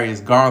grabbed Darius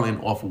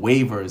Garland off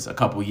waivers a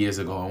couple years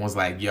ago and was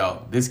like,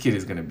 yo, this kid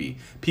is going to be.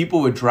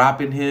 People were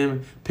dropping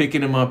him,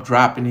 picking him up,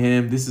 dropping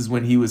him. This is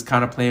when he was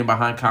kind of playing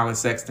behind Colin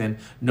Sexton.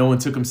 No one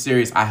took him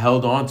serious. I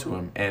held on to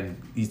him,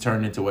 and he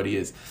turned into what he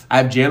is. I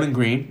have Jalen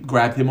Green,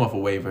 grabbed him off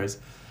of waivers.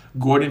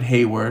 Gordon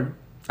Hayward,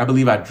 I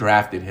believe I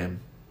drafted him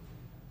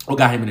or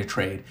got him in a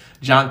trade.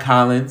 John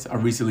Collins, I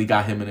recently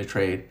got him in a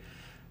trade.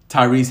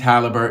 Tyrese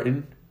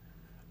Halliburton,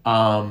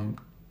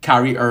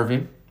 Kyrie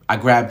Irving, I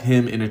grabbed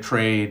him in a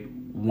trade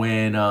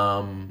when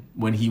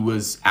he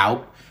was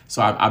out.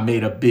 So I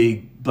made a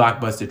big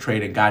blockbuster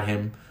trade and got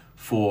him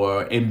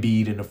for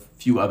Embiid and a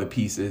few other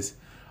pieces.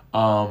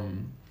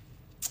 Desmond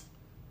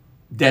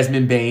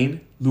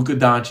Bane, Luka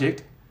Doncic,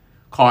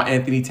 Karl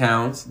Anthony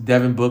Towns,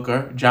 Devin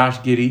Booker, Josh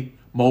Giddey,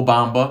 Mo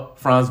Bamba,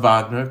 Franz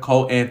Wagner,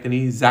 Cole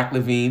Anthony, Zach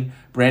LaVine,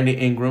 Brandon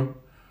Ingram,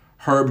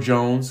 Herb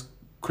Jones,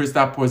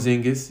 Kristaps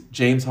Porzingis,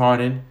 James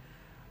Harden,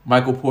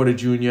 Michael Porter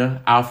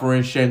Jr.,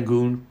 Alperen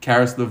Şengün,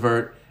 Karis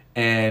LeVert,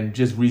 and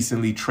just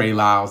recently Trey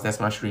Lyles. That's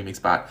my streaming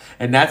spot.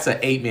 And that's an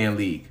 8-man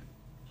league.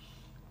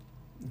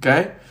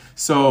 Okay?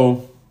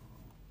 So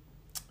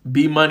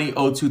B-Money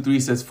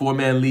 023 says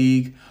 4-man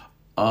league.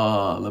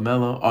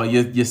 LaMelo. Oh,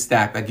 you're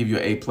stacked. I give you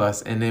an A+.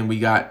 And then we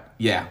got,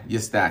 yeah,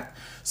 you're stacked.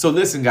 So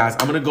listen, guys,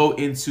 I'm going to go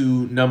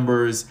into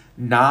numbers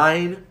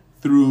 9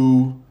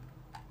 through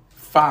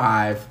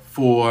 5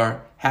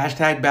 for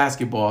Hashtag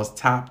Basketball's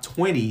top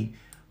 20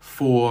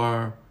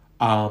 for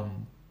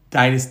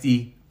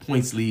Dynasty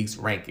Points Leagues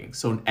ranking.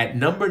 So at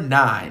number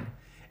 9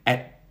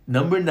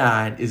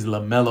 is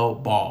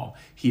LaMelo Ball.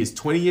 He is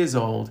 20 years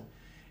old,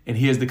 and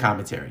here's the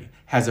commentary.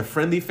 Has a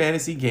friendly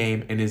fantasy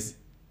game and is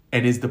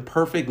the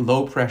perfect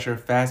low-pressure,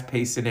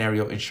 fast-paced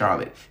scenario in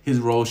Charlotte. His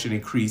role should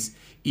increase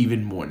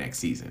even more next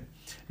season.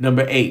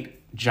 Number 8,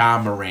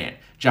 Ja Morant.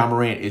 Ja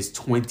Morant is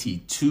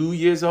 22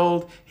 years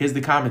old. Here's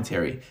the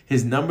commentary.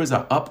 His numbers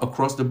are up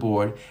across the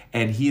board,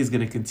 and he is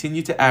going to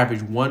continue to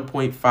average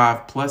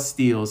 1.5 plus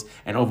steals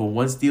and over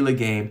 1 steal a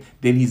game.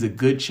 Then he's a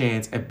good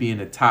chance at being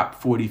a top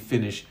 40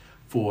 finish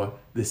for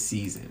the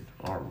season.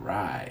 All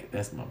right.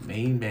 That's my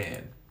main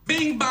man.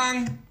 Bing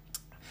bang.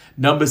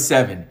 Number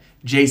 7,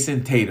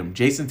 Jason Tatum.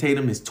 Jason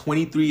Tatum is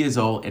 23 years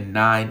old and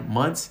 9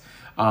 months.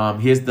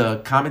 Here's the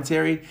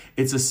commentary.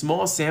 It's a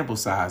small sample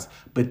size,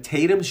 but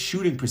Tatum's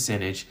shooting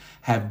percentage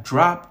have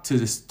dropped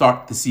to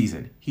start the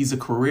season. He's a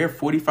career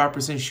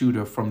 45%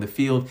 shooter from the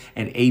field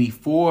and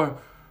 84%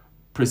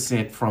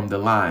 from the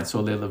line.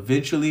 So they'll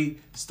eventually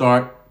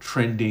start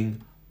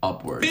trending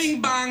upwards.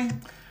 Bing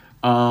bang.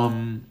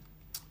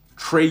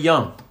 Trae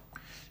Young.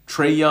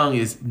 Trae Young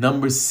is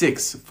number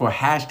 6 for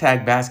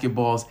Hashtag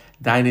Basketball's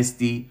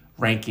Dynasty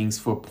rankings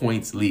for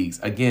points leagues.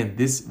 Again,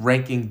 this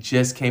ranking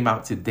just came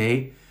out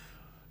today.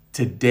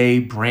 Today,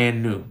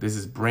 brand new. This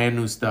is brand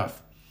new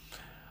stuff.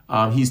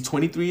 He's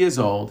 23 years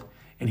old,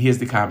 and here's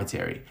the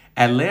commentary.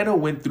 Atlanta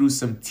went through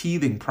some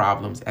teething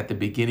problems at the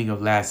beginning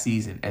of last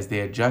season as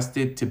they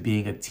adjusted to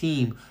being a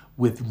team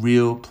with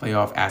real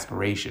playoff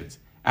aspirations.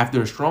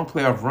 After a strong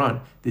playoff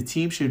run, the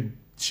team should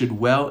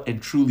well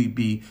and truly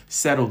be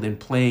settled in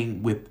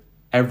playing with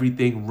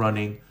everything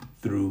running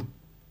through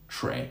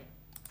Trey.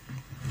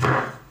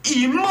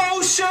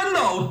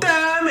 Emotional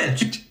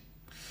damage.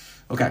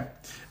 Okay.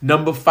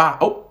 Number 5.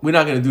 Oh, we're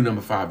not going to do number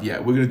 5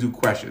 yet. We're going to do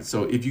questions.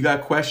 So if you got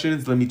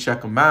questions, let me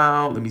check them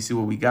out. Let me see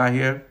what we got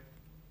here.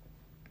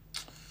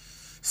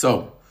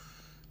 So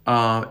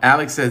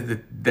Alex says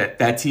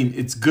that team,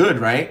 it's good,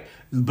 right?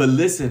 But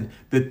listen,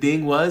 the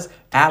thing was,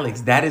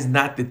 Alex, that is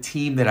not the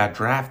team that I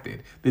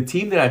drafted. The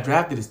team that I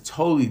drafted is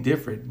totally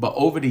different. But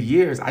over the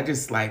years, I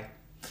just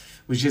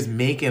was just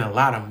making a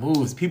lot of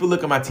moves. People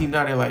look at my team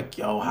now, they're like,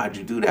 yo, how'd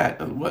you do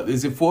that? What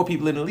is it, 4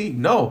 people in the league?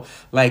 No.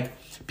 Like,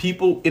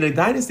 people in a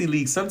dynasty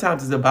league,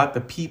 sometimes it's about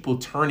the people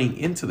turning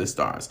into the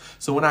stars.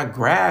 So when I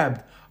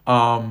grabbed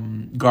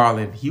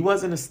Garland, he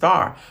wasn't a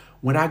star.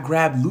 When I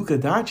grabbed Luka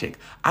Doncic,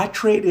 I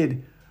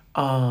traded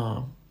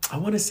I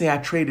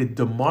traded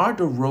DeMar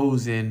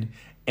DeRozan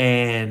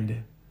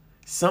and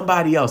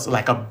somebody else,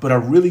 but a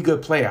really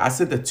good player. I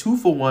sent the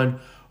 2-for-1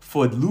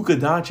 for Luka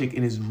Doncic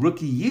in his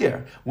rookie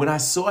year. When I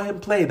saw him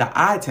play the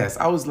eye test,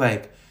 I was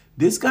like,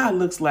 this guy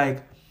looks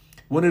like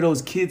one of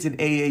those kids in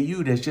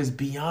AAU that's just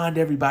beyond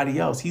everybody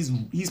else.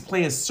 He's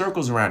playing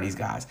circles around these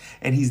guys,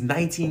 and he's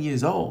 19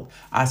 years old.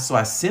 So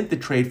I sent the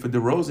trade for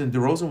DeRozan.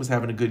 DeRozan was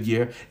having a good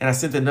year, and I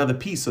sent another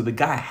piece. So the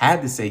guy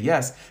had to say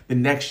yes. The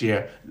next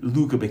year,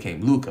 Luka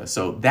became Luka.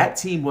 So that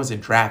team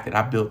wasn't drafted.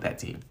 I built that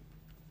team.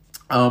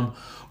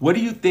 What do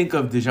you think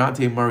of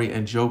DeJounte Murray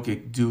and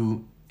Jokic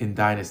duo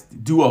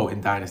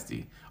in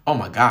Dynasty? Oh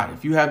my God!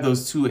 If you have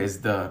those two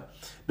as the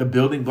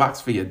building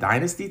blocks for your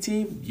dynasty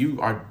team, you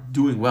are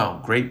doing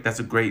well. Great. That's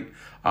a great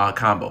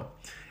combo.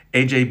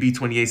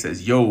 AJB28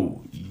 says,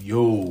 yo,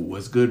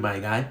 what's good, my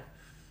guy?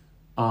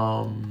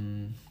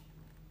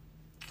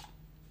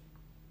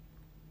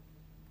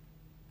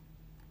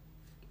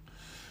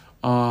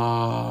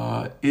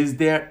 Is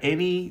there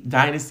any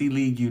dynasty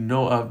league you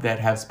know of that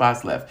have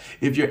spots left?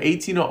 If you're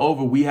 18 or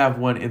over, we have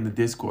one in the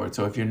Discord.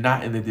 So if you're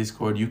not in the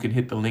Discord, you can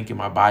hit the link in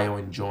my bio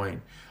and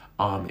join.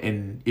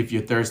 And if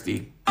you're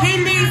thirsty, He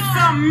needs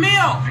some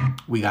milk.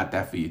 we got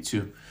that for you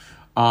too.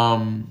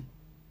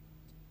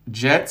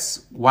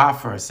 Jets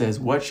Waffer says,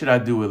 what should I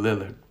do with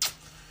Lillard?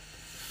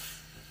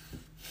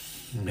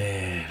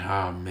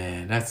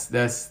 Man, that's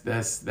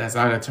I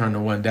gotta turn the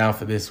one down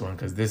for this one,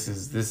 because this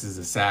is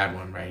a sad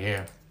one right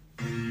here.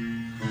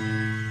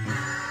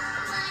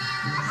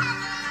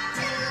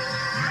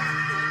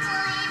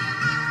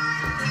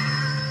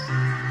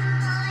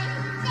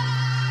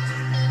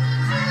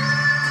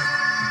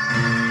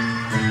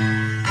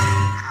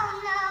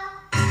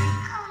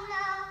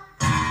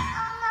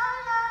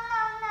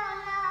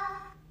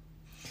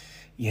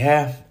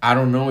 Yeah, I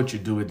don't know what you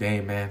do with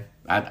Dame, man.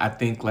 I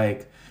think,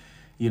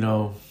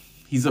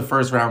 he's a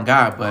first round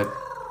guy, but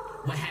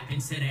What happened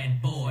to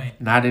that boy?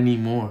 not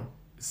anymore.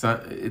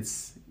 So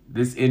it's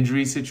this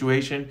injury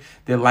situation.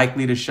 They're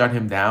likely to shut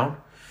him down.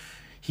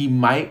 He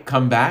might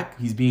come back.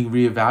 He's being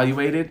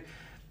reevaluated.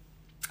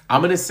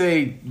 I'm going to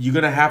say you're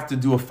going to have to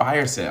do a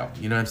fire sale.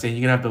 You know what I'm saying?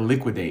 You're going to have to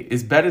liquidate.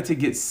 It's better to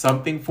get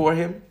something for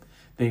him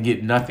than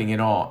get nothing at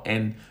all.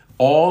 And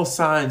all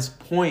signs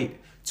point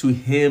to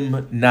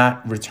him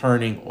not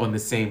returning on the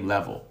same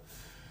level.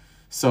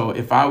 So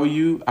if I were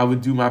you, I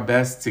would do my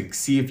best to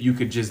see if you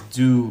could just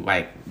do,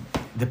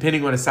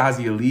 depending on the size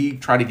of your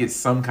league, try to get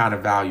some kind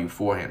of value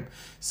for him.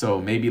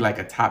 So maybe like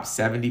a top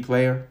 70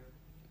 player,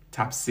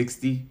 top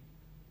 60.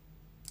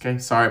 Okay,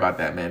 sorry about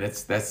that, man.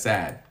 That's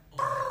sad.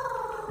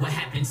 What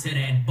happened to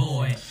that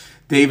boy?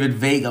 David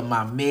Vega,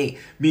 my mate.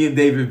 Me and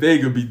David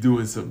Vega be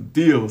doing some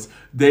deals.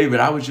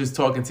 David, I was just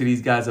talking to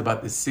these guys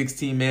about the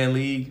 16-man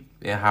league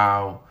and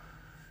how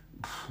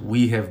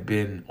we have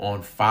been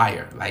on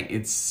fire.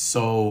 It's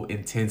so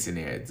intense in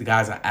there. The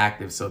guys are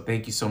active, so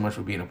thank you so much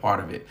for being a part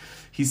of it.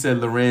 He said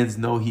Lorenz,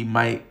 no, he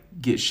might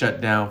get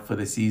shut down for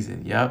the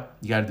season. Yep,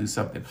 you got to do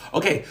something.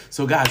 Okay,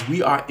 so guys,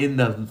 we are in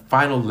the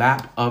final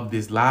lap of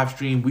this live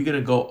stream. We're going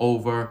to go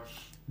over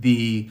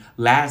the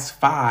last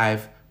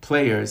 5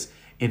 players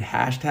in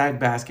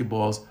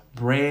 #basketball's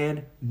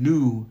brand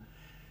new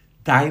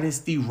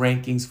dynasty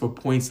rankings for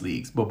points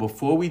leagues. But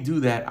before we do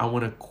that, I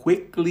want to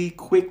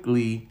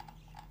quickly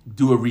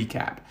do a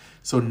recap.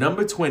 So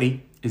number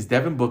 20 is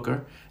Devin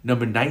Booker.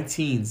 Number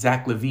 19,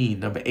 Zach LaVine.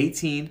 Number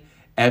 18,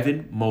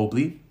 Evan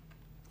Mobley,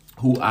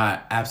 who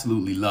I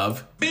absolutely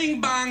love.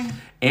 Bing bang.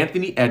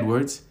 Anthony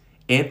Edwards,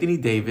 Anthony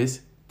Davis,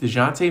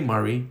 DeJounte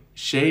Murray,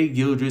 Shai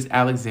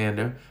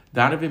Gilgeous-Alexander,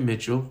 Donovan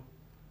Mitchell.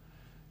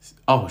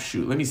 Oh,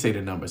 shoot. Let me say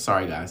the number.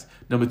 Sorry, guys.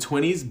 Number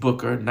 20 is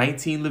Booker,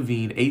 19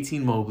 LaVine,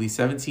 18 Mobley,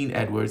 17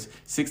 Edwards,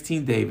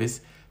 16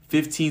 Davis,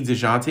 15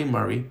 DeJounte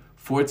Murray,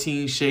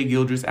 14 Shai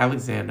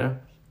Gilgeous-Alexander,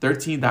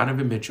 13,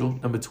 Donovan Mitchell.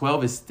 Number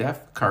 12 is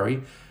Steph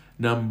Curry.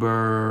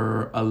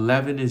 Number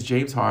 11 is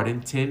James Harden.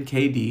 10,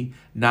 KD.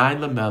 9,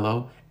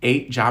 LaMelo.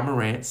 8, Ja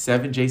Morant.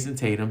 7, Jason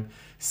Tatum.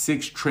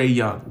 6, Trae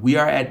Young. We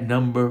are at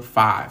number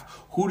 5.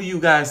 Who do you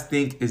guys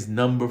think is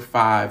number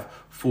 5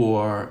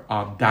 for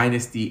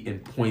Dynasty in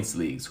points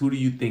leagues? Who do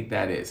you think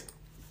that is?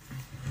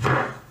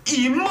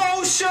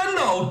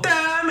 Emotional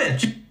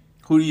damage.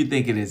 Who do you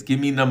think it is? Give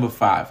me number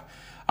 5.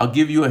 I'll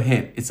give you a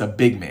hint. It's a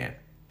big man.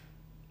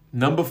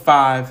 Number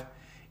 5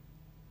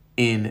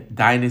 in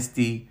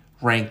Dynasty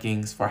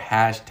rankings for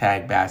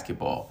hashtag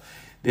basketball.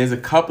 There's a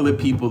couple of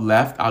people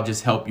left. I'll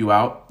just help you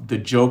out. The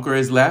Joker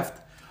is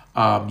left.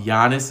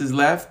 Giannis is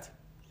left.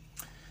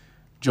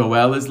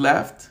 Joel is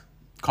left.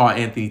 Karl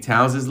Anthony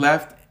Towns is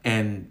left.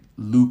 And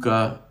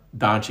Luka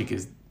Doncic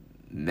is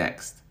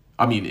next.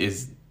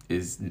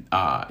 Is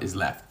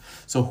left.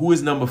 So who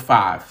is number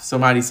 5?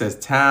 Somebody says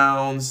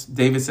Towns.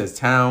 David says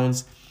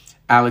Towns.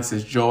 Alex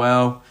says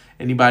Joel.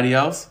 Anybody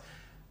else?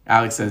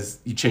 Alex says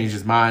he changed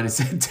his mind and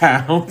said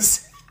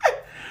Towns.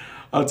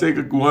 I'll take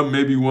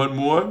maybe one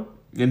more,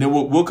 and then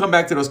we'll come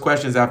back to those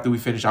questions after we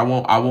finish. I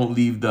won't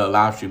leave the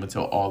live stream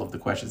until all of the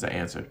questions are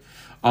answered.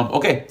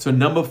 Okay, so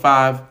number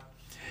 5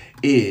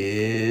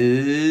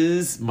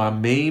 is my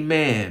main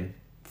man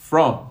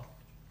from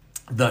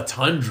the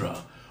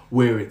tundra,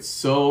 where it's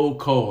so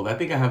cold. I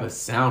think I have a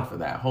sound for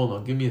that. Hold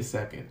on, give me a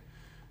second.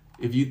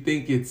 If you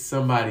think it's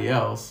somebody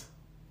else,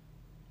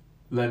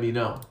 let me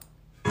know.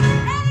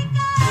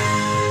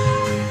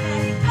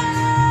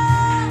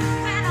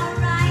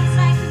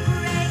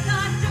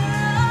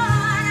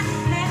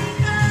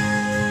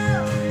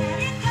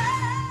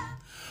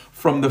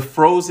 From the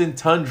frozen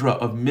tundra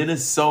of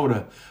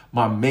Minnesota,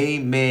 my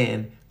main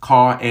man,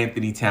 Karl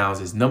Anthony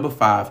Towns, is number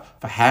 5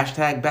 for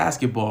hashtag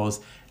basketball's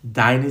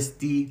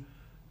Dynasty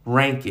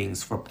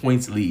rankings for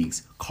points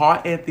leagues.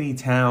 Karl Anthony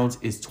Towns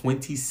is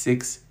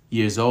 26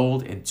 years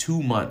old and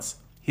 2 months.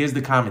 Here's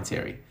the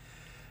commentary.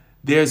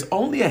 There's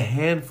only a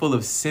handful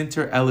of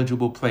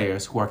center-eligible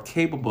players who are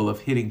capable of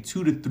hitting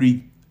 2 to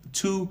 3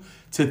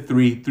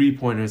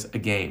 three-pointers a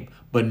game,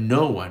 but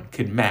no one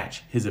could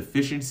match his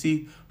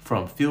efficiency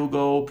from field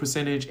goal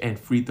percentage and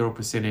free throw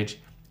percentage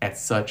at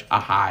such a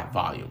high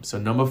volume. So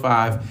number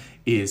 5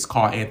 is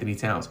Karl Anthony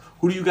Towns.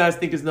 Who do you guys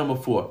think is number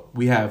 4?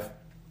 We have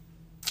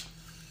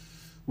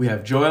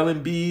Joel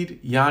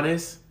Embiid,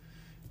 Giannis,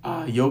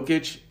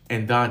 Jokic,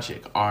 and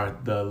Doncic are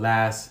the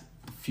last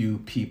few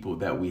people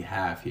that we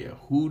have here.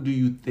 Who do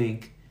you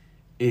think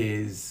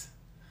is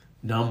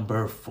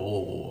number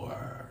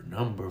 4?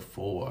 Number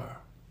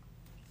 4.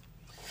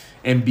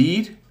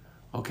 Embiid?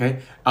 Okay.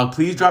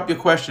 Please drop your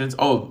questions.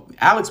 Oh,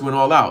 Alex went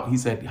all out. He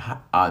said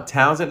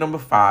Towns at number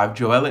 5,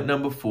 Joel at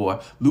number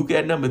 4, Luka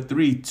at number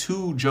 3,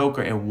 2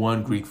 Joker, and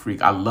 1 Greek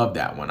Freak. I love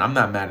that one. I'm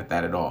not mad at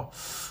that at all.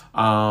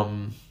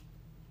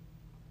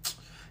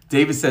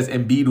 David says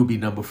Embiid will be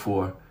number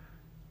 4.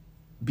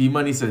 B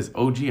Money says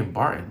OG and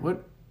Barton.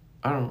 What?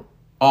 I don't.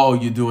 Oh,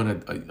 you're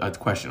doing a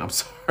question. I'm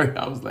sorry.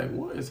 I was like,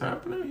 what is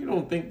happening? You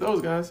don't think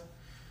those guys?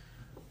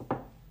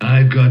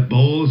 I've got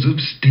balls of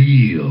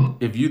steel.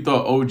 If you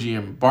thought OG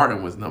and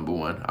Barton was number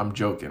 1, I'm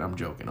joking.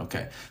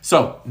 Okay.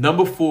 So,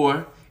 number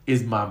 4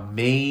 is my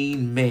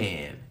main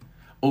man.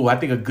 Oh, I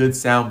think a good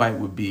soundbite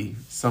would be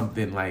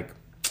something like,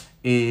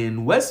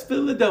 in West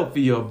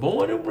Philadelphia,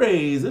 born and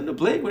raised, and the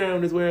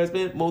playground is where I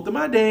spent most of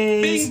my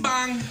days. Bing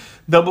bang.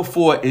 Number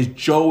 4 is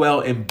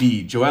Joel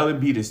Embiid. Joel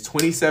Embiid is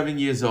 27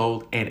 years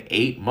old and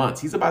 8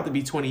 months. He's about to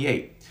be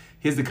 28.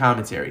 Here's the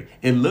commentary.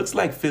 It looks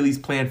like Philly's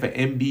plan for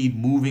Embiid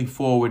moving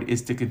forward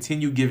is to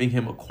continue giving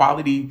him a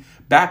quality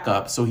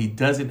backup so he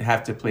doesn't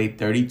have to play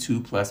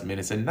 32-plus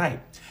minutes a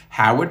night.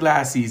 Howard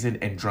last season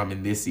and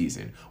Drummond this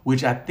season,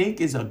 which I think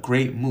is a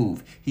great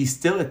move. He's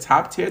still a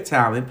top-tier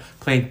talent,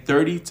 playing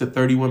 30 to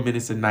 31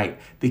 minutes a night.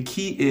 The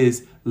key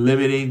is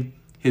limiting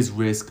his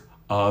risk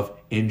of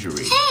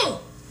injury. Hey,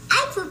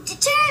 I pooped a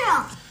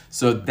turtle.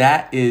 So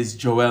that is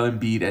Joel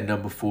Embiid at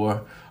number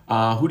 4.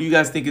 Who do you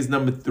guys think is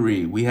number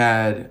 3? We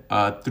had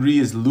 3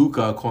 is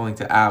Luka, according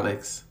to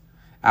Alex.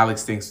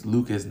 Alex thinks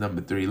Luka is number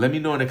 3. Let me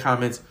know in the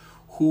comments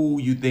who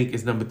you think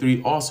is number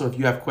 3. Also, if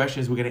you have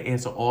questions, we're going to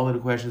answer all of the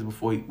questions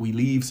before we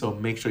leave. So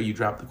make sure you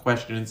drop the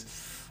questions.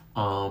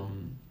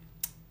 And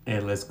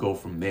let's go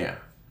from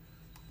there.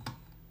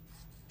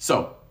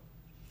 So,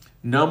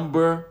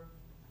 number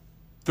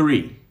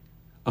 3,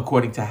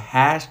 according to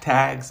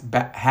hashtag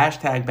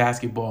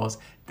basketball's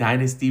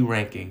Dynasty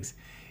rankings,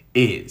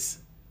 is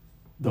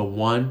the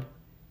one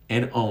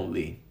and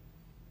only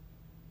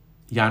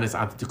Giannis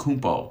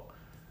Antetokounmpo,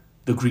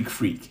 the Greek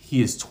Freak.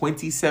 He is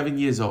 27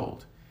 years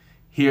old.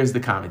 Here's the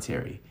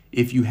commentary.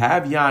 If you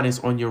have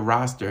Giannis on your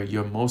roster,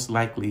 you're most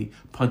likely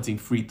punting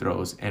free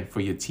throws, and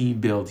for your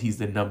team build, he's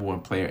the number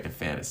 1 player in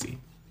fantasy.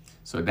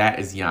 So that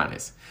is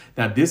Giannis.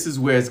 Now, this is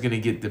where it's going to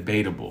get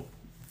debatable.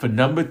 For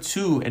number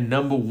 2 and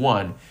number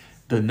 1,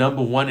 the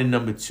number 1 and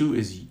number 2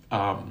 is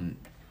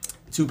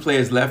 2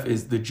 players left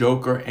is the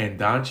Joker and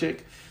Doncic.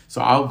 So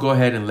I'll go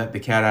ahead and let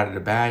the cat out of the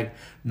bag.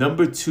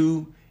 Number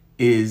 2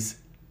 is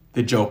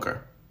the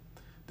Joker.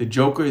 The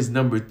Joker is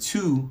number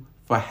 2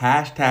 for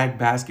hashtag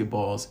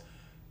basketball's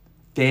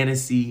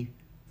fantasy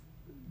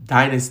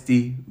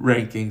dynasty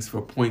rankings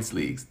for points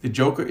leagues. The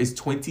Joker is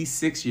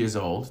 26 years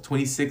old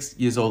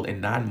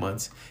and 9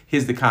 months.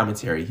 Here's the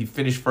commentary. He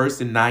finished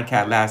first in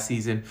 9-cat last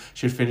season,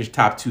 should finish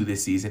top 2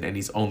 this season, and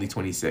he's only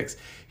 26.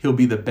 He'll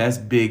be the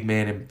best big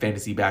man in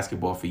fantasy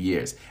basketball for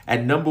years.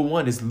 At number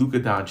 1 is Luka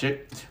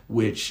Doncic,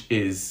 which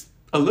is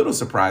a little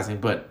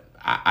surprising, but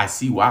I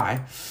see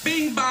why.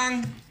 Bing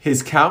bang.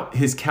 His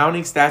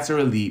counting stats are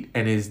elite,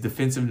 and his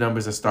defensive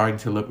numbers are starting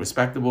to look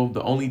respectable.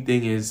 The only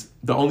thing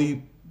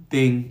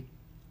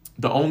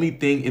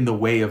in the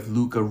way of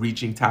Luka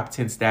reaching top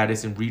 10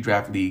 status in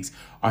redraft leagues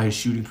are his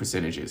shooting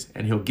percentages,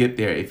 and he'll get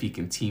there if he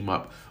can team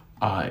up,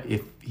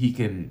 if he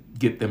can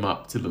get them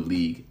up to the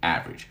league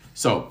average.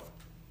 So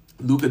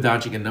Luka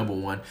Doncic at number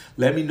 1.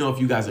 Let me know if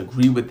you guys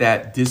agree with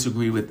that,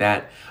 disagree with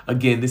that.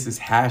 Again, this is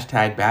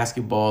hashtag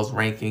basketball's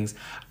rankings.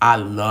 I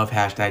love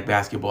hashtag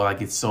basketball. I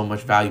get so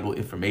much valuable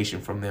information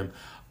from them.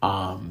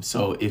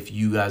 So if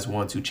you guys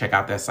want to check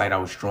out that site, I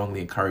would strongly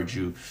encourage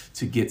you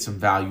to get some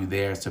value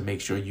there to make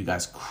sure you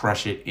guys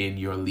crush it in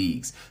your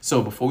leagues.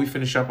 So before we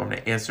finish up, I'm going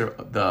to answer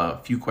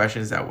the few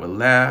questions that were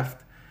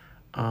left.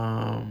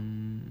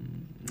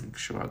 Make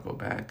sure I go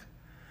back.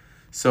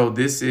 So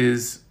this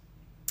is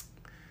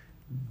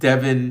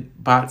Devin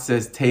Bot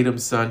says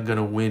Tatum's son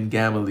gonna win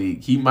Gamma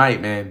League. He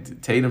might, man.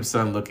 Tatum's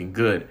son looking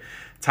good.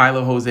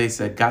 Tyler Jose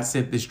said, got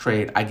sent this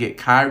trade. I get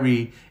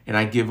Kyrie and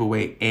I give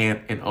away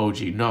Ant and OG.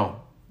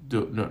 No.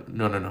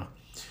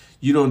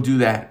 You don't do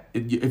that.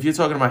 If you're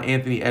talking about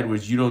Anthony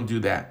Edwards, you don't do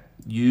that.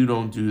 You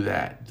don't do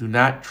that. Do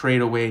not trade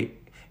away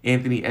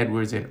Anthony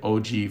Edwards and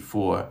OG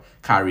for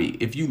Kyrie.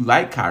 If you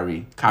like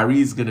Kyrie,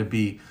 Kyrie is gonna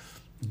be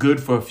good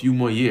for a few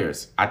more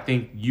years. I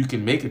think you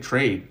can make a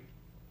trade.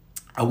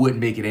 I wouldn't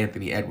make it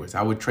Anthony Edwards.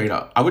 I would trade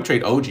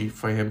OG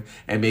for him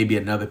and maybe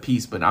another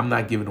piece, but I'm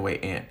not giving away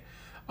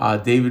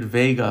Ant. David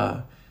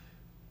Vega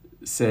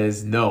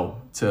says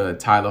no to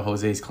Tyler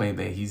Jose's claim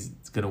that he's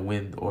going to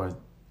win or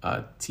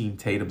Team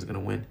Tatum's going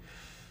to win.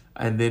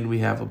 And then we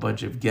have a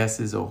bunch of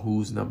guesses of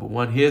who's number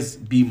 1. Here's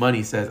B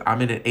Money says,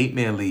 I'm in an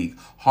 8-man league.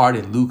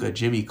 Harden, Luka,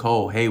 Jimmy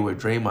Cole,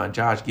 Hayward, Draymond,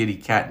 Josh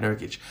Giddey, Kat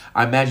Nurkic.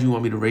 I imagine you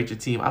want me to rate your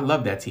team. I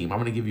love that team. I'm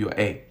going to give you an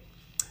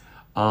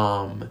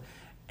A.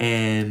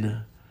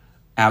 And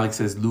Alex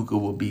says Luka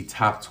will be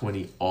top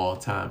 20 all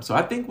time. So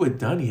I think we're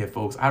done here,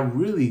 folks. I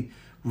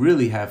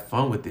really have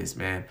fun with this,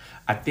 man.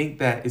 I think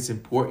that it's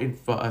important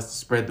for us to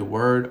spread the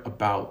word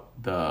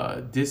about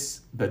the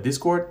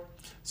Discord.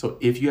 So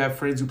if you have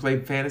friends who play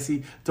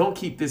fantasy, don't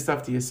keep this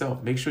stuff to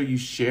yourself. Make sure you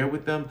share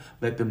with them.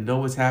 Let them know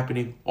what's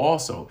happening.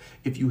 Also,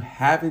 if you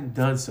haven't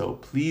done so,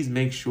 please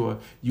make sure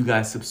you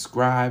guys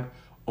subscribe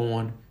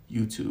on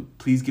YouTube.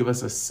 Please give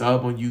us a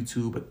sub on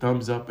YouTube, a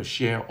thumbs up, a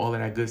share, all of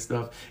that good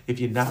stuff. If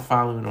you're not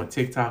following on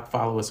TikTok,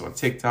 follow us on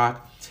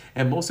TikTok.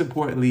 And most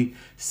importantly,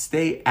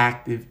 stay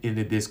active in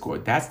the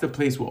Discord. That's the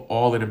place where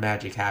all of the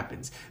magic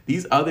happens.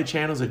 These other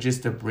channels are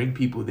just to bring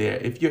people there.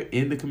 If you're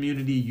in the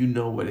community, you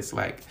know what it's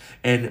like.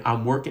 And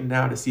I'm working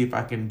now to see if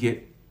I can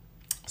get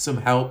some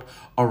help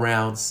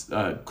around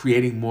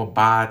creating more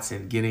bots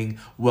and getting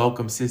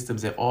welcome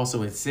systems and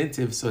also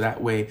incentives so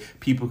that way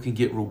people can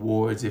get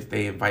rewards if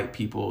they invite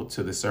people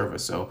to the server.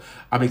 So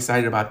I'm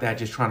excited about that,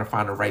 just trying to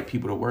find the right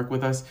people to work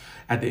with us.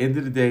 At the end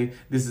of the day,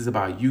 this is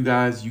about you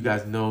guys. You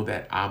guys know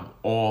that I'm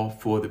all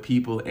for the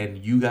people, and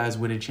you guys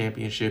winning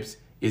championships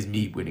is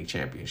me winning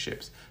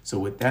championships. So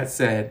with that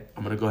said,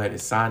 I'm going to go ahead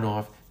and sign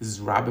off. This is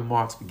Robin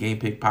Marks for Game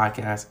Pick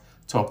Podcast.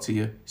 Talk to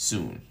you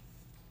soon.